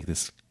these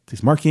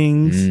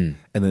markings, and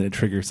then it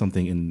triggers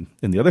something in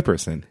the other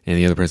person. And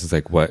the other person's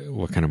like, what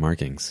kind of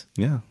markings?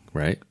 Yeah.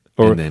 Right?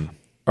 Or and then,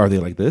 are they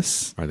like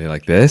this? Are they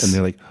like this? And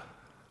they're like,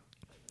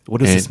 what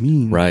does this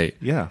mean? Right.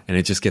 Yeah. And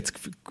it just gets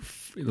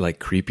like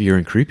creepier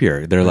and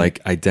creepier. They're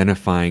like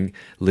identifying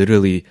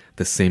literally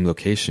the same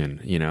location,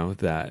 you know,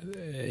 that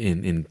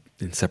in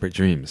separate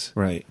dreams.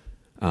 Right.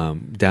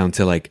 Down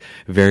to like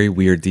very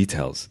weird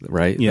details,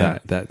 right? Yeah.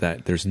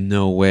 That there's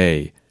no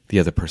way the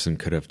other person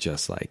could have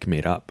just like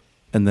made up.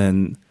 And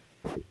then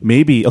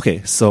maybe,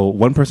 so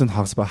one person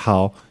talks about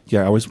how, I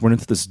always run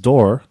into this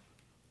door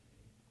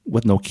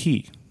with no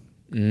key.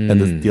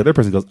 And the other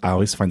person goes, I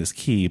always find this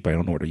key, but I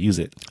don't know where to use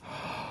it.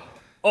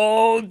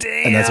 Oh,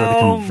 damn. And that's where they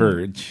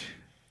converge.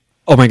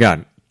 Oh, my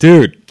God.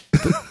 Dude.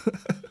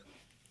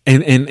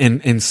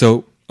 and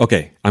so,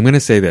 okay, I'm going to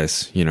say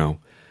this, you know,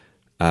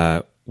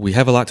 we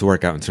have a lot to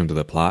work out in terms of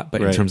the plot,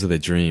 but in terms of the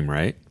dream,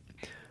 right?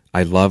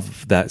 I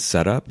love that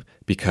setup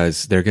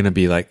because they're going to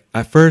be like,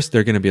 at first,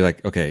 they're going to be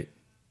like, okay,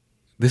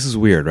 this is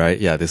weird, right?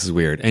 Yeah, this is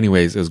weird.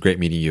 Anyways, it was great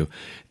meeting you.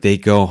 They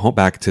go home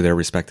back to their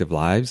respective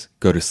lives,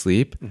 go to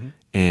sleep,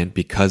 and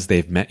because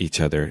they've met each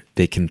other,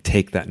 they can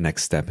take that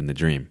next step in the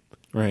dream.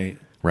 Right.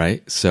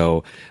 Right?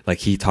 So, like,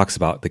 he talks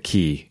about the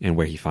key and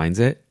where he finds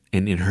it,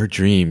 and in her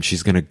dream,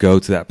 she's going to go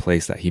to that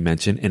place that he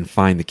mentioned and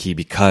find the key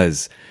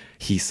because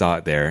he saw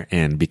it there,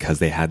 and because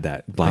they had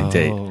that blind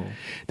date,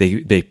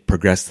 they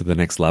progress to the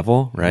next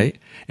level, right?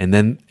 And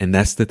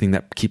that's the thing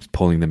that keeps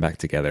pulling them back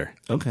together.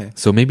 Okay.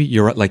 So maybe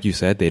you're like you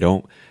said,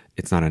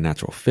 it's not a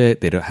natural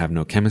fit. They don't have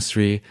no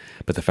chemistry,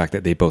 but the fact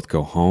that they both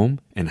go home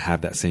and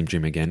have that same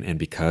dream again, and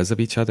because of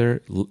each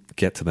other,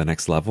 get to the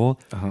next level,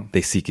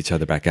 they seek each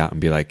other back out and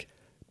be like,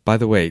 by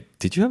the way,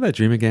 did you have that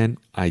dream again?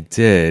 I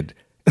did.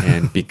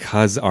 And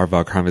because of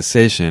our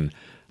conversation,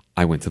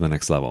 I went to the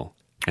next level.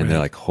 And they're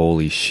like,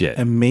 holy shit.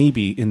 And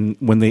maybe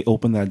when they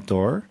open that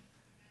door,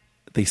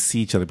 they see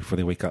each other before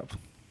they wake up.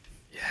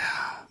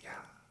 Yeah.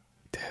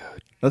 Dude.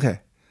 Okay.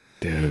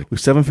 Dude. We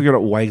still haven't figured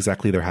out why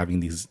exactly they're having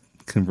these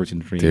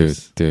convergent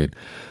dreams. Dude.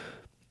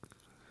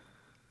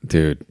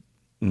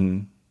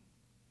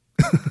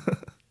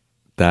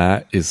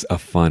 That is a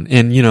fun.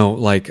 And, you know,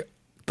 like,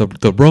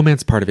 the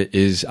romance part of it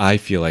is, I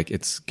feel like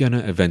it's gonna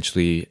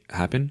eventually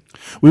happen.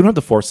 We don't have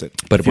to force it,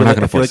 but we're not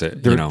gonna force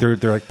it.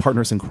 They're like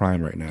partners in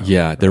crime right now.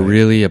 Yeah, they're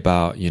really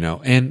about,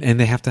 and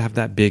they have to have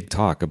that big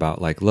talk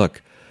about like,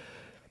 look,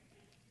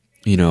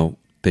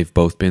 they've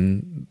both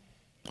been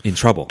in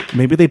trouble.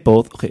 Maybe they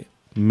both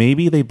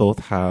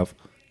have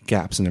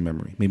gaps in their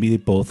memory. Maybe they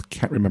both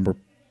can't remember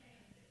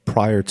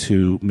prior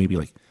to maybe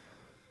like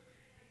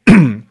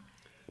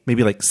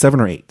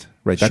 7 or 8.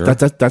 Right, sure.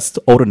 That's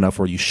old enough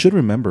where you should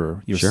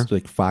remember. You're sure.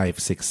 like 5,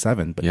 6,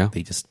 7, but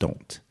they just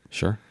don't.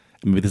 Sure.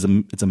 Maybe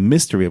it's a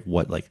mystery of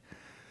what like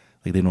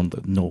they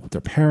don't know what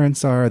their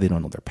parents are. They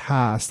don't know their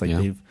past. Like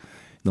they've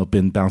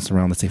been bounced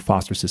around, let's say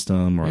foster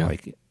system or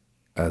like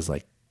as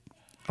like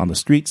on the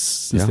streets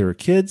since they were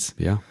kids.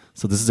 Yeah.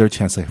 So this is their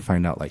chance to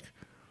find out like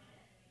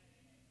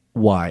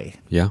why.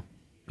 Yeah.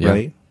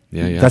 Right.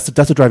 Yeah. That's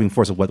the driving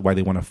force of why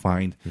they want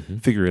to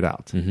figure it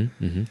out.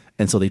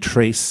 And so they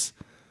trace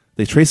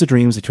the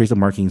dreams, they trace the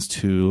markings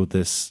to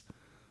this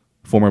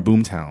former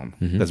boomtown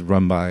that's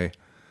run by.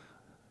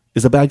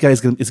 Is the bad guy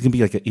is it gonna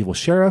be like an evil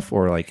sheriff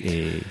or like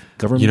a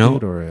government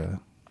dude or a?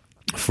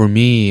 For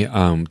me,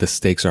 the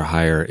stakes are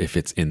higher if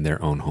it's in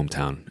their own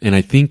hometown, and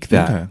I think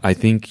that I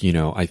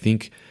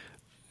think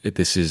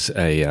this is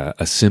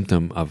a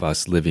symptom of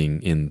us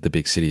living in the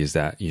big city. Is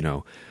that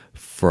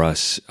for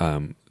us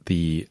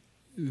the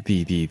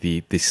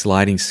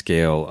sliding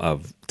scale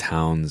of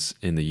towns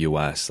in the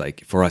U.S.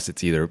 like for us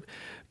it's either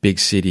big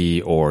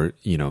city or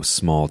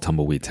small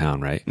tumbleweed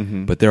town, right?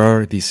 But there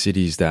are these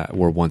cities that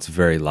were once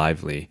very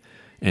lively,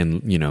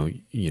 and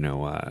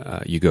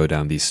you go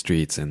down these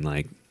streets and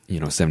like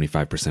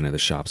 75% of the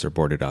shops are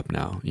boarded up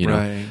now.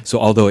 Right. So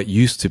although it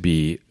used to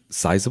be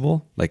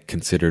sizable, like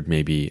considered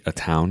maybe a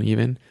town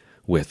even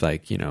with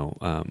like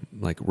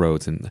like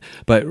roads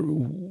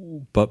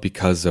but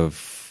because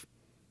of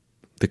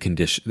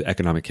the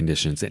economic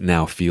conditions, it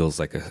now feels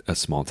like a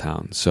small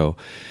town. So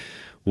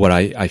what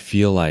I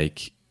feel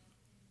like,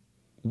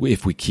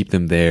 if we keep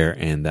them there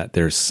and that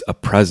there's a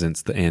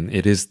presence, and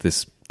it is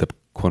the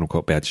quote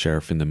unquote bad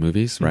sheriff in the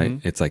movies,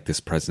 right? It's like this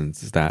presence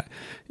that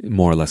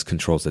more or less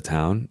controls the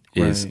town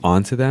is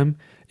onto them.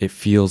 It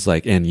feels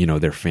like, and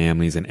their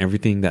families and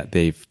everything that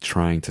they've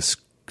trying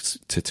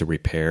to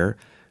repair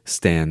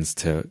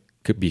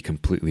could be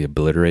completely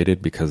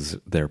obliterated because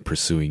they're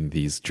pursuing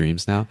these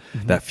dreams now.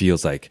 That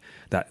feels like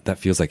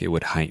it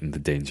would heighten the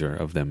danger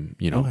of them,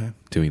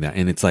 doing that.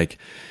 And it's like,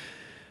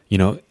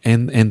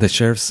 and the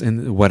sheriffs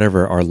and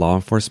whatever, our law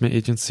enforcement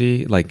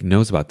agency like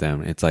knows about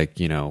them. It's like,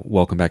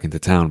 welcome back into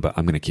town, but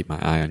I'm going to keep my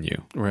eye on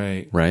you.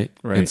 Right.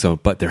 And so,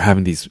 but they're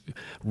having these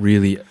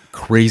really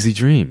crazy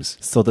dreams.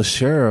 So the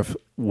sheriff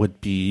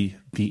would be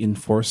the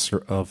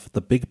enforcer of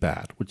the big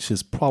bad, which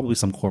is probably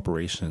some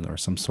corporation or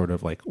some sort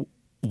of like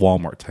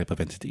Walmart type of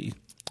entity.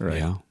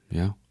 Right.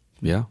 Yeah.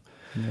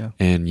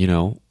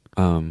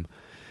 And,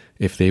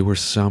 if they were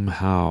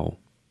somehow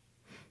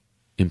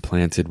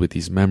implanted with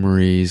these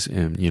memories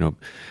and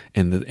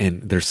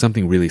and there's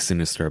something really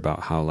sinister about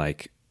how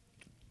like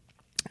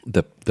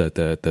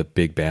the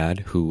big bad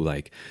who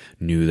like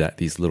knew that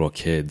these little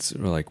kids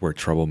were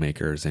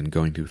troublemakers and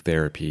going through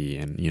therapy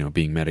and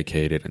being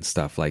medicated and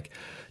stuff, like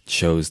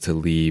chose to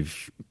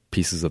leave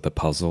pieces of the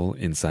puzzle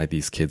inside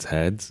these kids'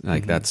 heads.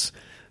 Like it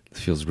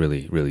feels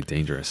really, really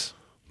dangerous,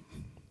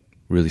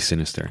 really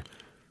sinister.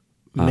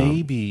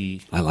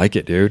 Maybe I like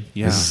it, dude.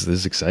 This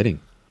is exciting.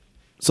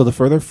 So to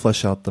further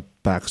flesh out the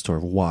backstory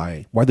of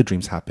why the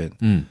dreams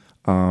happen,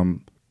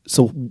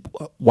 so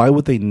why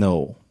would they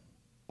know?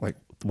 Like,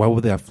 why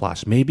would they have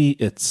flash? Maybe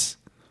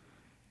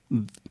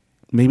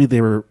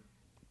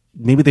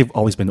they've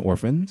always been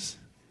orphans,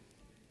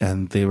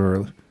 and they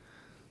were,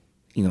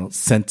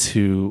 sent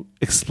to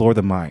explore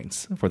the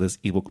mines for this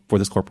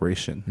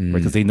corporation, right?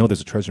 Because they know there's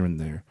a treasure in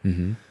there,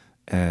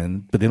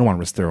 but they don't want to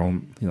risk their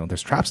own,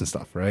 there's traps and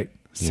stuff, right?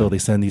 So they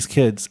send these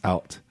kids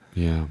out,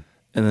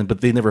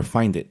 but they never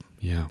find it.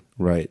 Yeah.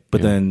 Right.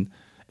 But then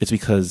it's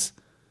because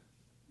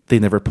they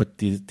never put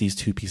these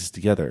two pieces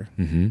together,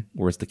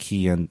 where it's the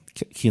key and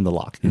the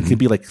lock. It could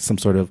be like some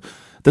sort of,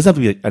 it doesn't have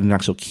to be like an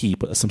actual key,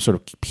 but some sort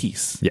of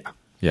piece.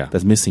 Yeah.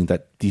 That's missing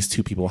that these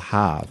two people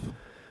have.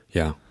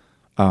 Yeah.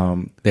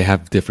 They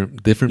have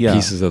different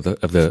pieces of the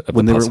puzzle.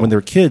 When they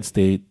were kids,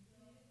 they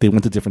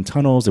went to different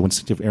tunnels, they went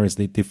to different areas,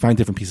 they find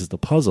different pieces of the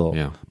puzzle,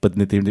 but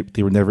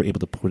they were never able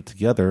to put it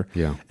together.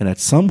 Yeah. And at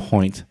some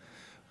point,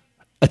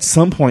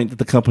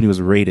 the company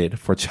was raided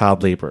for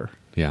child labor.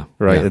 Yeah.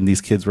 Right. Yeah. And these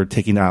kids were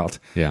taken out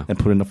and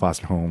put into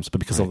foster homes. But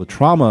because of the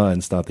trauma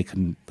and stuff, they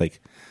couldn't, they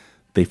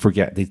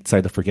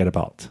decided to forget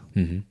about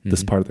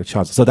this part of their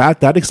childhood. So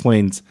that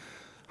explains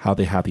how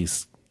they have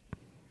these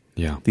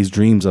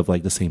dreams of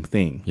like the same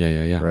thing.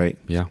 Yeah. Right.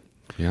 Yeah.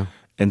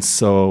 And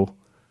so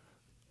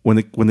when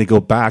they go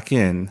back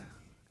in,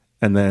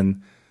 and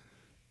then,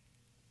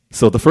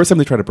 so the first time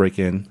they try to break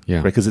in,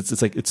 right? Because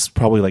it's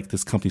probably like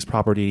this company's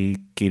property,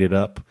 gated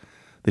up.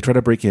 They try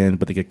to break in,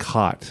 but they get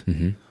caught.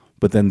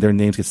 But then their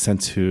names get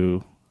sent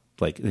to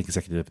like an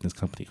executive in this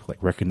company who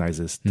like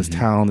recognizes this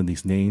town and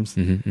these names.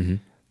 He's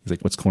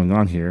like, "What's going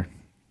on here?"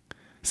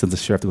 sends the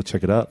sheriff to go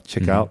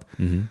check out,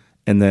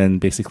 and then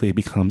basically it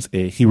becomes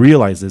he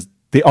realizes,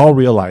 they all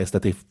realize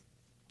that they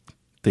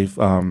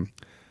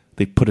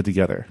put it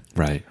together,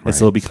 right? And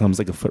so it becomes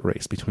like a foot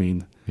race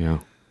between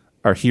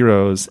our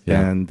heroes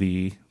and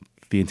the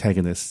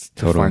antagonists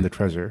to find the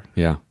treasure.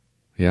 Yeah.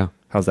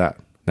 How's that?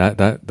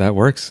 That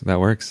works. That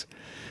works.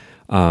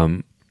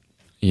 Did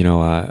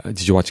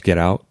you watch Get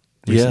Out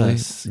recently?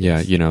 Yes.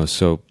 Yeah.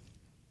 So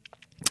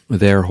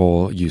their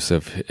whole use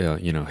of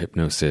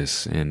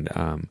hypnosis and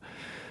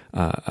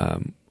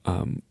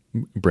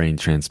brain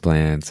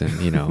transplants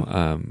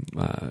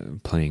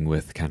and playing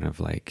with kind of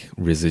like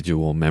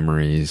residual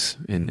memories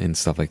and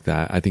stuff like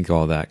that. I think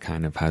all that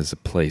kind of has a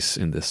place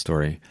in this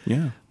story.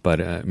 Yeah.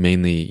 But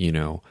mainly,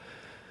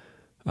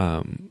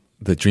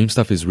 the dream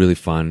stuff is really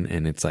fun,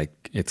 and it's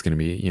like it's going to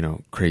be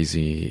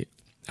crazy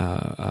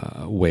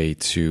way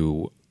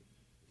to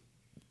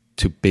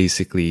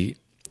basically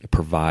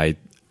provide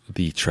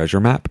the treasure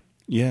map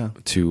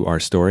to our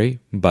story.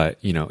 But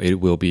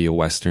it will be a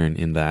Western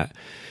in that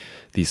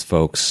these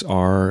folks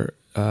are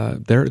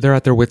they're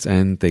at their wits'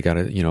 end. They got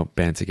to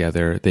band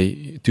together.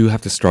 They do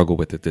have to struggle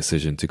with the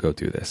decision to go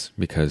do this,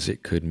 because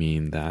it could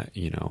mean that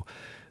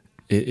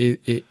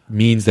it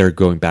means they're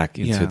going back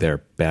into their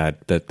bad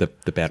the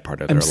bad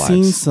part of their lives. I'm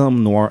seeing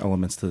some noir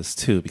elements to this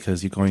too,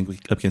 because you're going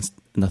up against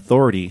an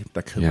authority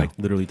that could like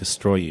literally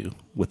destroy you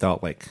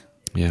without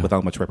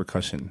much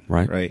repercussion.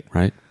 Right.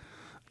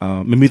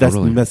 Maybe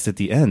that's at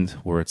the end,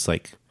 where it's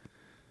like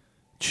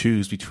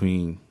choose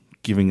between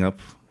giving up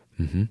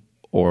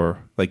or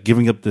like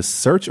giving up this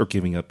search or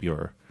giving up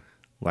your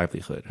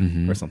livelihood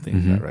or something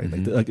like that,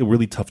 right? Like a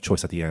really tough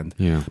choice at the end.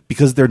 Yeah.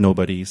 Because they're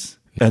nobodies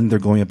and they're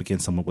going up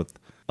against someone with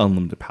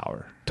unlimited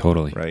power.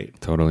 Totally. Right.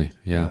 Totally.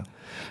 Yeah.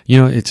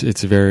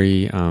 It's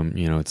very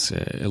it's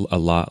a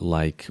lot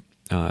like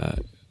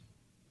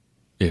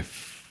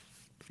if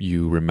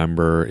you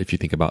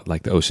think about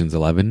like the Ocean's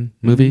 11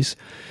 movies,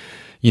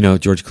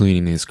 George Clooney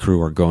and his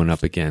crew are going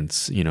up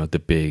against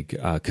the big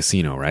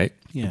casino, right?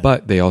 Yeah.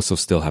 But they also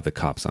still have the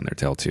cops on their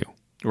tail too.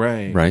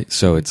 Right.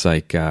 So it's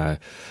like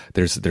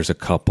there's a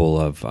couple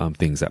of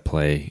things at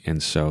play,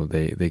 and so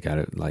they got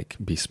to like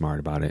be smart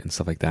about it and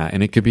stuff like that.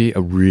 And it could be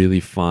a really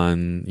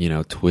fun,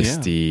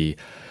 twisty,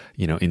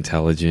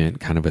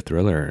 intelligent kind of a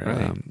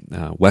thriller,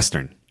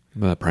 Western.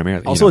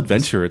 Primarily, also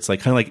adventure. It's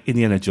like kind of like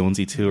Indiana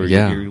Jonesy too, or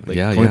you're like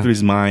going through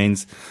his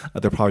minds.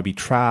 There'll probably be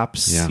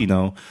traps.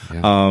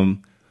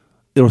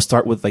 It'll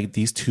start with like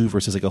these two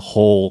versus like a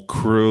whole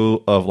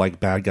crew of like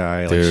bad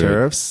guy like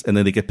sheriffs, and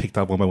then they get picked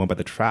up one by one by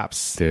the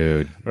traps,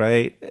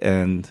 right?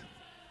 And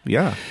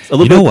a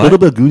little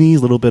bit of Goonies,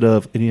 a little bit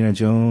of Indiana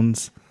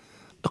Jones.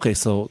 Okay,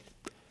 so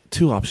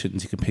two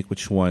options. You can pick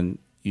which one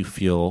you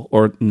feel,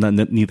 or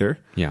neither.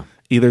 Yeah,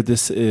 either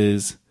this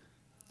is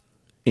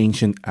an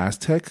ancient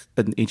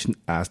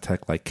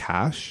Aztec like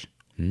cache,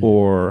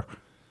 or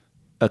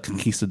a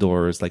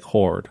conquistador's like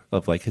hoard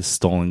of like his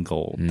stolen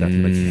gold that's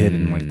like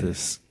hidden in like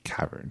this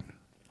cavern.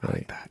 Right? I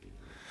like that.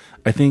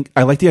 I think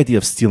I like the idea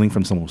of stealing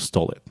from someone who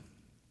stole it.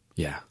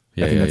 Yeah.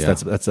 I think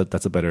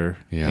that's a better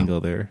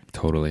angle there.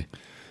 Totally.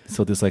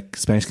 So this like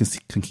Spanish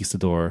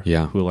conquistador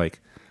who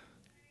like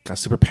got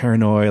super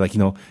paranoid, like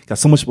got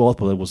so much wealth,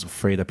 but was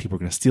afraid that people were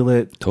going to steal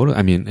it. Totally.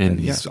 I mean, and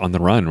he's on the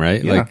run,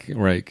 right?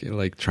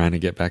 Like trying to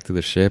get back to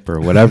the ship or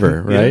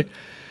whatever, right?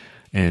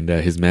 And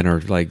his men are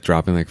like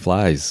dropping like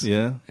flies.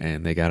 Yeah.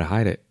 And they got to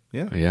hide it.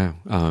 Yeah.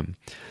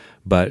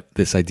 But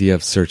this idea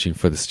of searching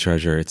for this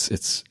treasure,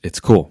 it's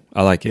cool.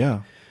 I like it.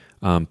 Yeah.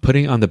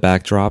 Putting on the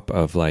backdrop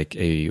of like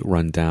a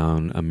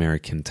rundown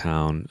American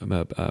town,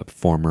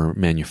 former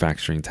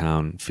manufacturing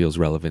town, feels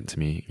relevant to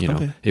me.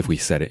 If we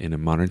set it in a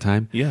modern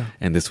time. Yeah.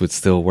 And this would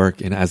still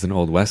work as an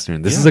old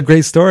Western. This is a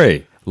great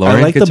story. Lauren,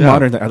 I like good the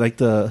job. modern. I like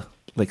the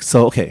like.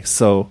 So okay.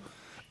 So,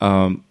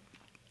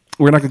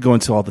 we're not going to go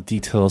into all the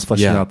details,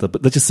 fleshing out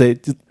but let's just say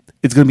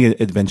it's going to be an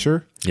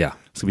adventure. Yeah.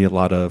 It's going to be a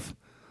lot of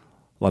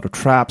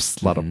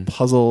traps, a lot of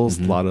puzzles,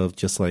 a lot of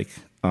just like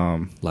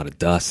a lot of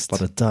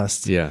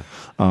dust. Yeah.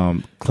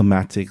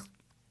 Climactic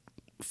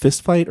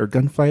fist fight or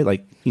gunfight,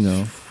 like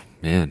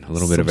man, a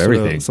little bit of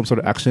everything. Some sort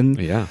of action.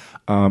 Yeah.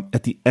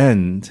 At the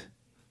end,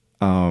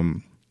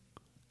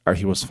 our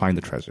heroes find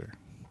the treasure.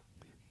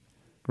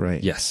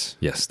 Right. Yes.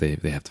 They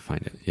have to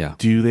find it. Yeah.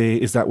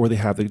 Is that where they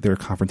have their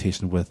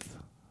confrontation with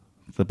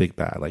the big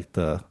bad, like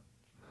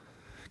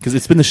because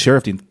it's been the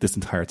sheriff this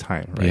entire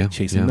time, right?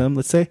 Chasing them,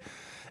 let's say.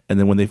 And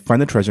then when they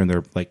find the treasure and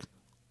they're like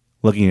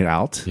lugging it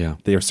out,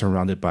 they are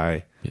surrounded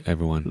by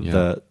everyone,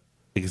 the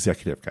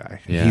executive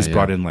guy. He's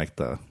brought in like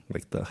the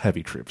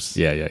heavy troops.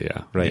 Right.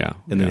 Yeah.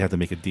 And then they have to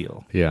make a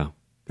deal. Yeah.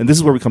 And this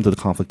is where we come to the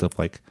conflict of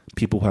like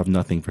people who have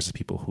nothing versus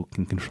people who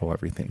can control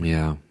everything.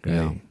 Yeah. Right?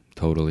 Yeah.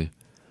 Totally.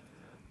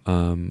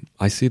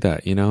 I see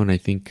that, and I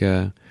think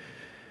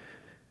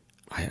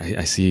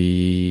I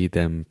see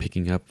them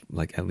picking up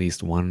like at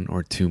least one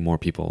or two more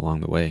people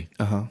along the way.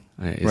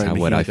 Is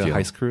what I feel. A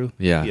heist crew.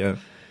 Yeah.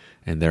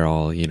 And they're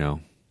all,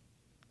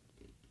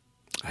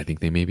 I think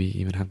they maybe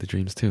even have the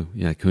dreams too.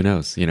 Yeah, who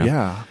knows?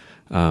 Yeah.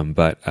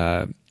 But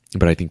I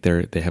think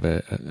they have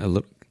a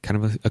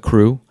kind of a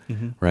crew,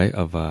 right?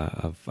 Of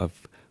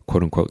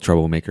quote unquote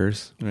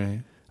troublemakers.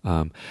 Right.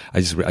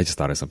 I just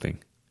thought of something.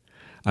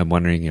 I'm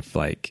wondering if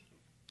like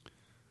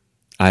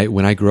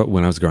when I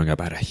was growing up,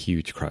 I had a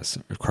huge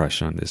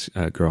crush on this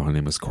girl. Her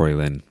name was Corey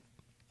Lynn,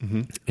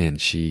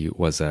 and she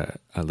was a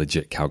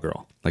legit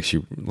cowgirl. Like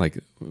she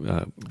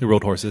they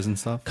rode horses and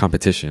stuff.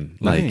 Competition,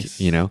 nice.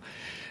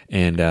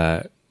 And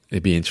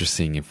it'd be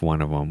interesting if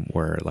one of them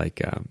were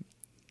like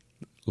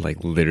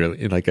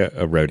literally like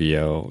a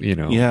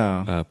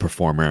rodeo,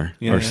 performer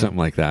or something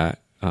like that.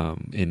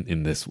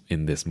 In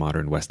this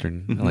modern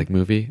Western like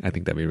movie, I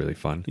think that'd be really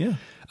fun. Yeah.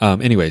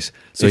 Anyways,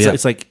 so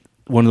it's like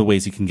one of the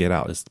ways you can get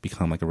out is to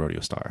become like a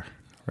rodeo star.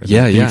 Right?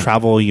 Yeah, You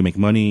travel, you make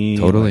money.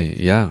 Totally. Like,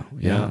 yeah.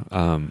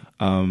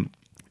 All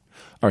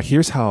right,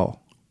 here's how.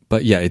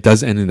 But yeah, it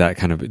does end in that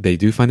kind of. They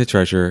do find the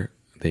treasure.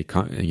 They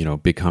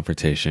big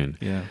confrontation.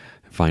 Yeah.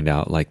 Find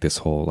out like this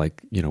whole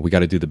like we got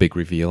to do the big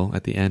reveal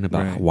at the end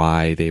about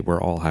why they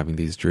were all having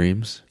these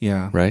dreams.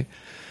 Yeah. Right.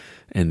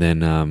 And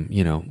then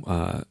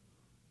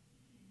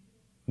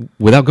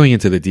without going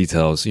into the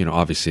details,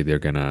 obviously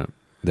they're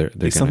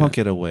somehow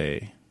get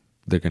away.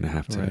 They're gonna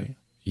have to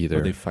either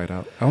or they fight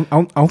out. I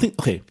don't think.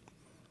 Okay.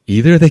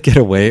 Either they get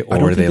away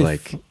or they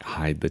like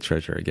hide the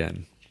treasure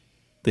again.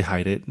 They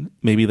hide it.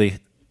 Maybe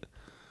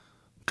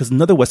because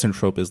another Western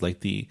trope is like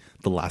the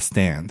last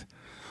stand.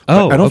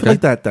 But I don't feel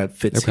like that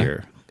fits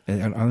here.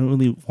 And I don't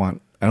really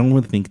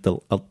think the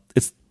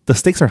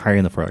stakes are high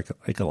enough for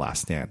like a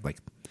last stand. Like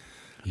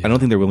I don't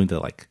think they're willing to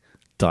like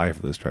die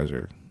for this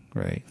treasure.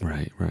 Right.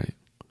 Right.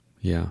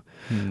 Yeah.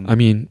 I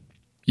mean,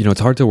 it's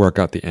hard to work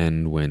out the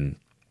end when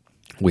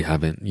we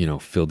haven't,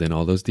 filled in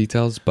all those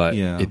details, but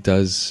it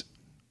does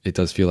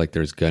feel like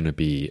there's going to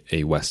be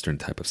a Western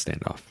type of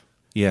standoff.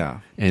 Yeah.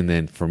 And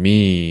then for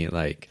me,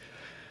 like,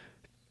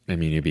 I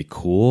mean, it'd be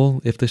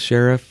cool if the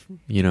sheriff,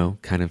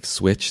 kind of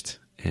switched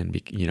and,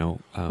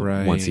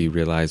 once he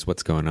realized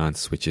what's going on,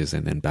 switches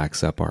and then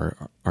backs up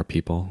our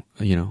people,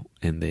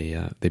 and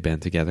they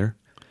band together.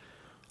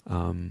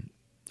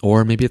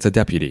 Or maybe it's a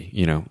deputy,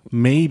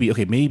 Maybe.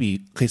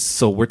 Okay,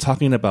 so we're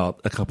talking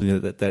about a company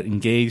that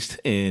engaged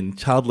in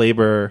child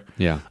labor.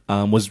 Yeah.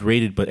 Was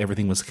raided, but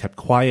everything was kept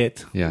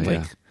quiet.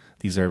 Yeah.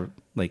 These are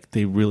like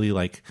they really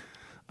like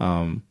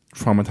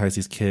traumatize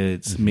these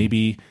kids.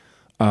 Maybe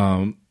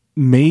the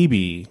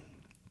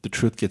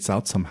truth gets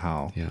out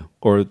somehow. Yeah.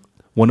 Or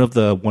one of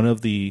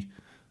the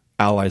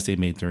allies they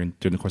made during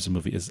the course of the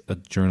movie is a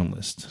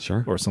journalist.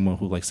 Sure. Or someone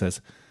who like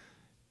says,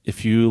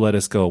 if you let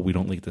us go, we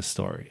don't leak this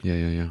story.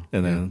 Yeah.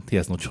 And then he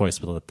has no choice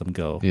but to let them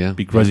go. Yeah.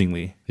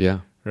 Begrudgingly. Yeah.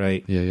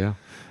 Right? Yeah.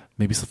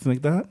 Maybe something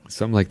like that?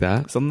 Something like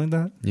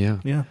that. Yeah.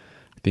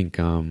 I think,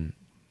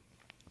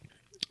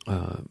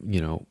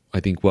 I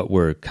think what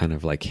we're kind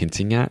of like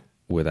hinting at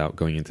without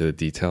going into the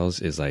details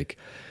is like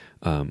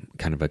kind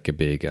of like a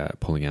big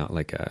pulling out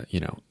like a,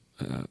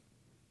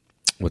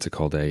 what's it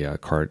called? A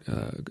card.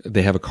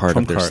 They have a card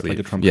trump up their card, sleeve. like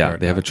a trump yeah, card,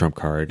 they have a trump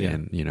card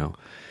and, in a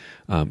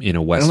I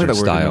Western don't know that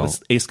style. word,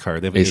 ace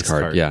card. They have an ace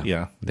card.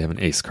 Yeah. They have an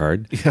ace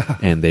card. Yeah.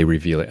 And they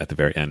reveal it at the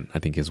very end, I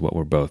think is what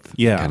we're both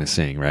kind of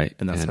saying, right?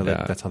 And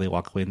that's how they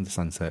walk away in the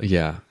sunset.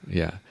 Yeah.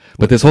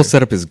 But this whole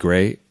setup is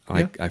great.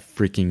 I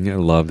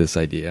freaking love this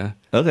idea.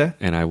 Okay.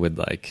 And I would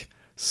like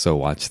so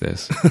watch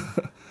this.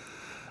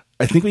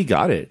 I think we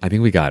got it.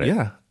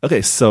 Yeah.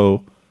 Okay,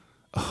 so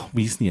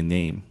we just need a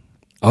name.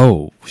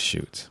 Oh,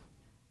 shoot.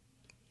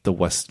 The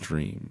West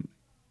Dream.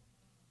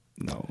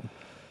 No.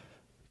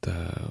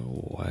 The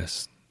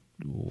West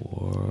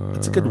World.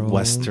 It's a good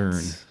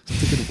Western.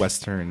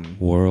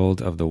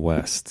 World of the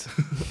West.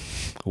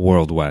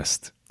 World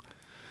West.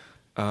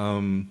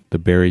 The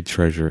buried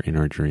treasure in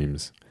our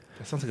dreams.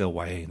 That sounds like a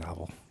YA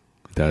novel.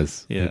 It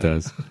does. Yeah. It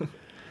does.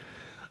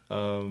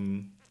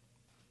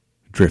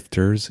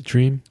 Drifter's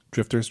Dream?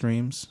 Drifter's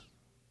Dreams.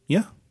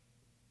 Yeah.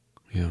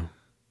 Yeah.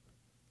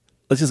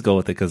 Let's just go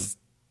with it because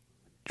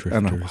I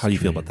don't know. How do you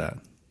feel about that?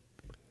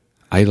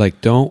 I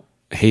don't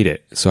hate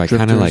it. So I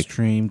kind of like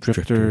Dream,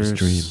 Drifter's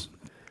Dream.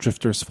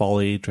 Drifter's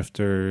Folly,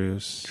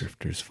 Drifter's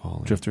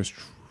Folly. Drifter's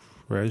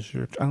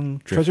Treasure.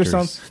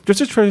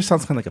 Drifter's Treasure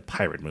sounds kind of like a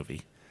pirate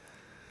movie.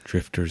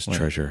 Drifter's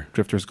Treasure.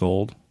 Drifter's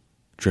Gold.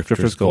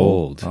 Drifter's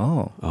Gold.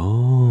 Oh.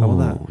 How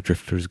about that?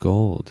 Drifter's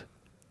Gold.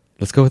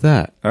 Let's go with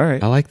that. All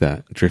right. I like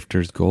that.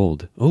 Drifter's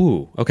Gold.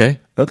 Oh,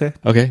 okay. Okay.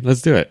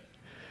 Let's do it.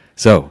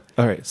 So.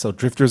 All right. So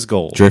Drifter's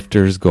Gold.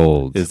 Drifter's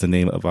Gold is the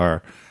name of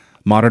our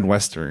modern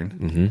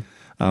Western.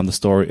 The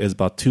story is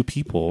about two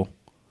people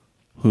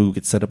who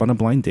get set up on a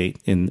blind date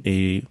in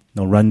a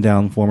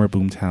rundown former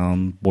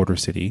boomtown border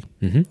city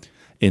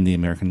in the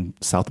American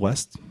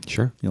Southwest.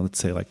 Sure. Let's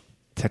say like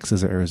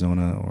Texas or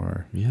Arizona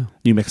or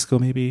New Mexico,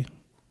 maybe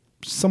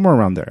somewhere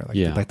around there.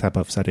 That type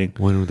of setting.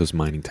 One of those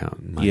mining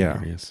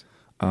areas.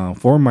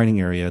 For a mining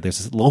area,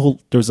 there's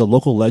a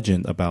local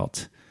legend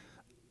about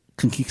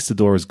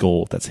conquistadors'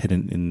 gold that's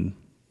hidden in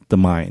the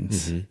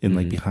mines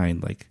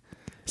behind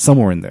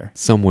somewhere in there.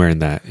 Somewhere in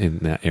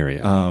that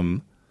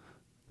area.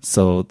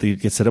 So they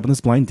get set up on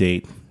this blind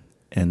date,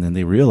 and then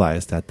they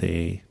realize that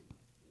they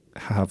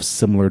have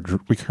similar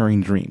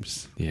recurring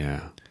dreams.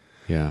 Yeah.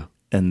 Yeah.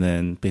 And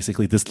then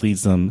basically this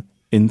leads them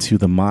into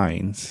the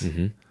mines,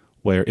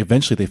 where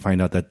eventually they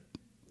find out that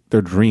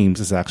their dreams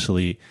is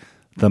actually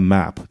the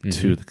map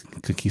to the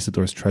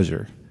conquistador's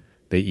treasure.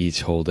 They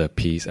each hold a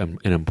piece, an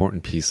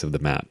important piece of the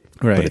map,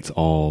 right? But it's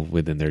all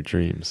within their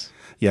dreams.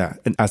 Yeah,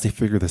 and as they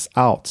figure this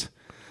out,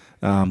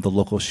 the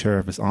local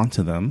sheriff is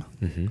onto them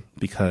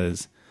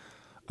because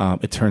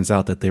it turns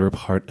out that they were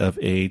part of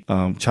a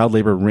child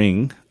labor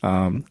ring.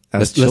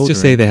 Let's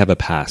just say they have a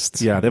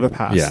past. Yeah, they have a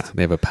past. Yeah,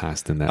 they have a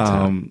past in that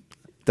town.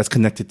 That's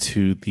connected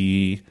to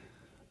the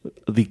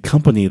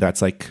company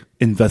that's like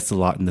invests a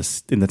lot in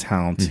the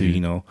town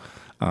to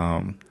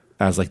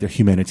as like their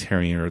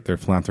humanitarian or their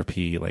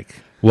philanthropy, like.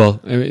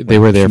 Well, they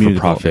were there for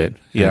profit,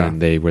 yeah,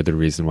 and they were the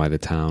reason why the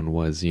town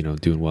was,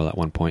 doing well at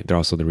one point. They're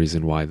also the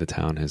reason why the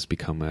town has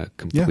become a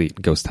complete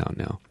ghost town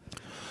now.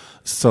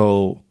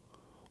 So,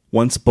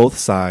 once both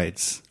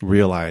sides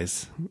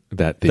realize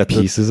that the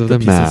pieces of the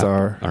map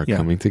are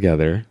coming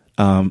together,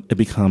 it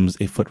becomes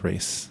a foot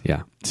race.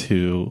 Yeah,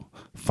 to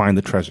find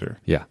the treasure.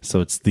 Yeah.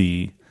 So it's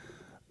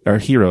our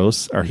hero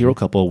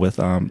couple with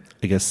I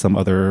guess some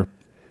other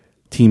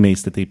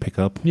teammates that they pick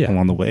up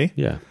along the way.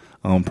 Yeah.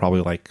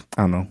 Probably like,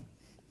 I don't know.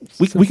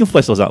 We can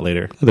flesh those out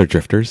later. Other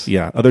drifters.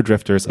 Yeah, other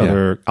drifters,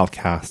 other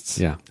outcasts.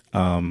 Yeah.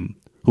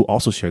 Who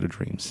also share their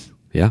dreams.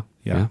 Yeah.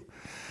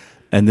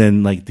 And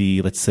then like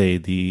let's say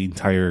the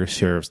entire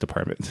sheriff's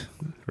department.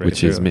 Right?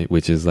 Which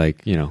is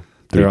like,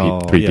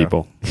 three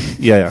people.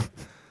 Yeah.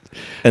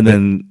 And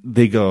then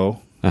they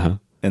go and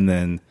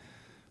then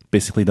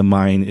basically the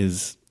mine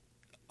is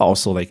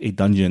also like a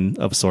dungeon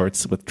of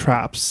sorts with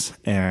traps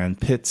and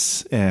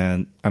pits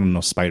and I don't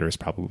know, spiders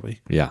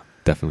probably. Yeah,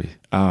 definitely.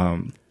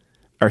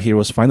 Our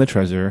heroes find the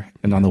treasure,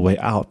 and on the way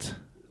out,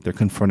 they're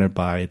confronted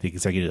by the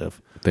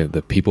executive.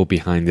 The people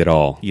behind it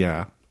all.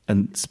 Yeah.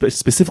 And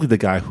specifically the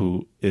guy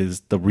who is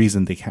the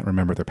reason they can't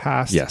remember their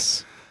past.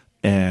 Yes.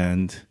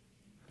 And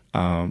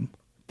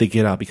they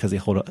get out because they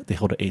hold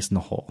an ace in the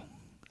hole.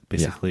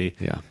 Basically.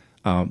 Yeah.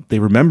 They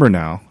remember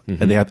now,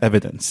 and they have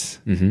evidence.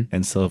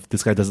 And so if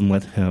this guy doesn't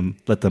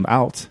let them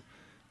out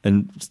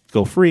and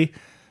go free,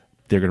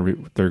 they're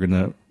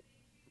gonna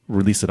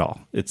release it all.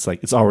 It's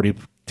like it's already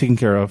taken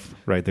care of,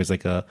 right? There's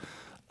like a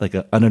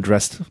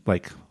unaddressed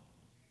like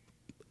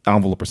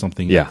envelope or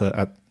something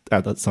at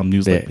some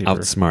newsletter. They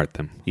outsmart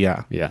them.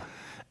 Yeah.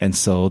 And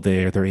so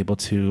they're able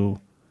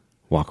to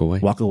walk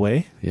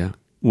away. Yeah.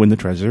 Win the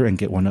treasure and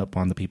get one up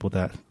on the people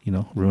that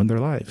ruined their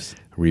lives.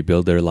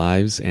 Rebuild their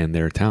lives and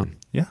their town.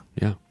 Yeah.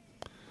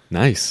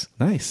 Nice.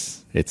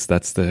 That's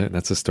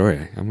the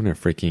story. I'm gonna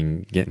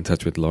freaking get in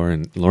touch with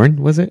Lauren.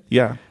 Lauren, was it?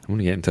 Yeah. I'm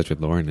gonna get in touch with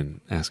Lauren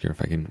and ask her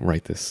if I can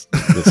write this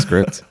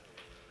script.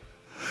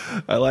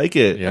 I like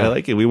it. Yeah. I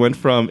like it. We went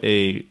from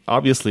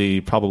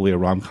obviously probably a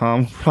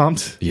rom-com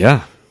prompt.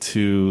 Yeah.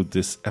 To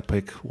this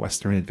epic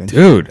Western adventure.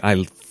 Dude, I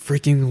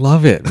freaking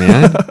love it,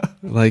 man.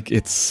 Like,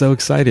 it's so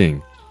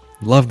exciting.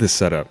 Love this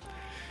setup.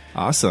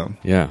 Awesome.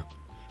 Yeah.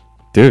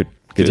 Dude,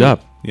 good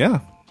job. Yeah.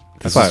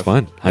 This was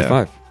fun. High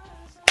five.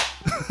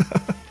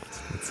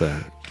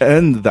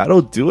 And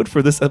that'll do it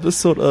for this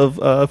episode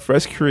of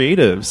Fresh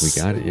Creatives. We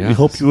got it, yeah. We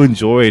hope you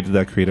enjoyed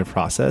that creative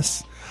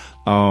process.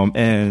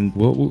 And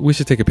we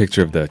should take a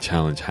picture of the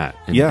challenge hat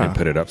and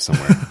put it up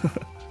somewhere.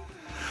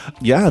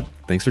 Yeah.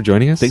 Thanks for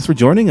joining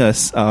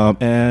us.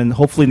 And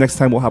hopefully next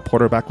time we'll have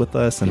Porter back with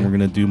us and we're going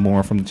to do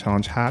more from the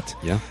challenge hat.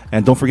 Yeah.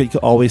 And don't forget, you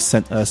can always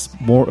send us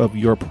more of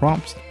your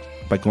prompts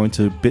by going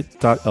to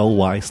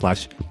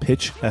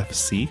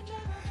bit.ly/pitchfc.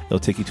 It'll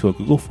take you to a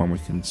Google form where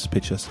you can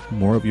pitch us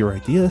more of your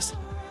ideas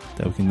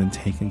that we can then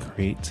take and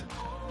create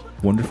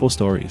wonderful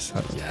stories.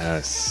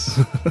 Yes.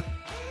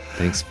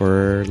 Thanks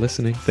for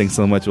listening. Thanks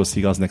so much. We'll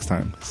see you guys next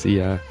time. See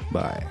ya.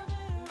 Bye.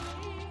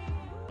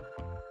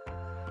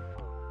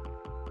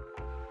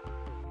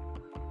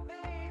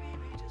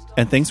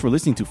 And thanks for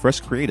listening to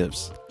Fresh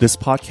Creatives. This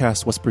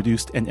podcast was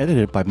produced and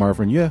edited by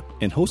Marvin Yue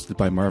and hosted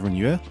by Marvin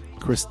Yue,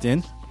 Chris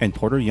Din, and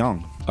Porter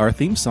Young. Our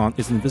theme song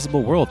is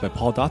Invisible World by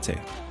Paul Date.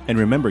 And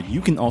remember,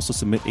 you can also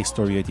submit a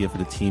story idea for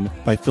the team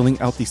by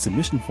filling out the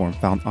submission form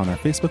found on our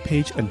Facebook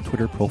page and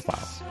Twitter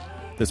profile.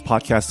 This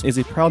podcast is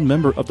a proud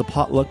member of the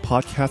Potluck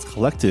Podcast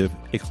Collective,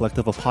 a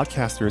collective of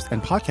podcasters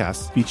and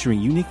podcasts featuring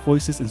unique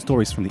voices and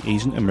stories from the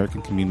Asian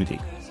American community.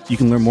 You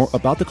can learn more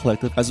about the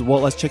collective as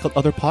well as check out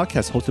other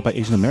podcasts hosted by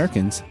Asian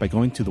Americans by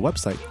going to the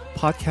website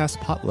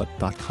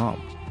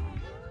podcastpotluck.com.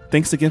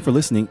 Thanks again for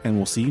listening, and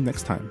we'll see you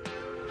next time.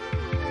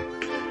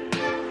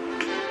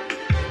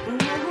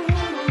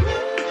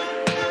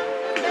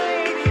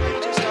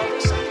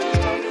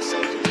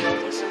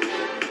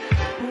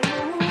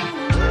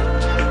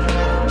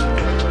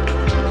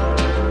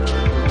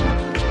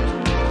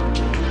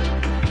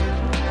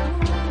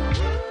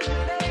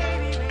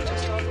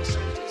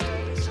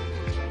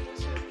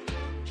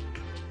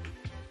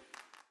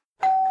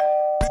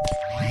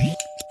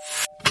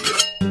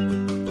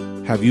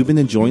 Have you been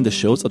enjoying the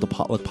shows of the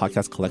Potluck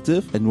Podcast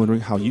Collective and wondering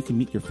how you can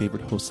meet your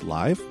favorite hosts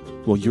live?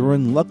 Well, you're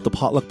in luck. The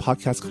Potluck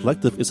Podcast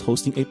Collective is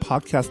hosting a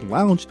podcast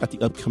lounge at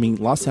the upcoming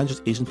Los Angeles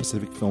Asian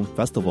Pacific Film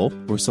Festival,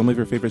 where some of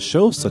your favorite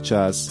shows such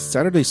as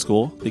Saturday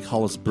School, They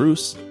Call Us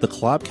Bruce, The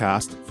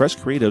Collabcast, Fresh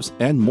Creatives,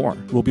 and more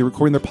will be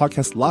recording their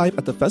podcast live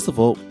at the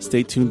festival.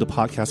 Stay tuned to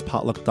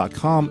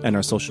podcastpotluck.com and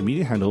our social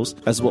media handles,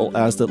 as well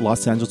as the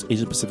Los Angeles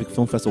Asian Pacific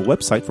Film Festival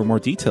website for more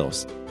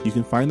details. You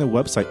can find their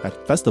website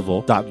at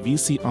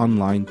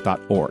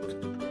festival.vconline.org.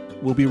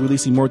 We'll be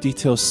releasing more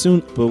details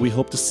soon, but we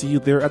hope to see you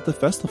there at the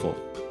festival.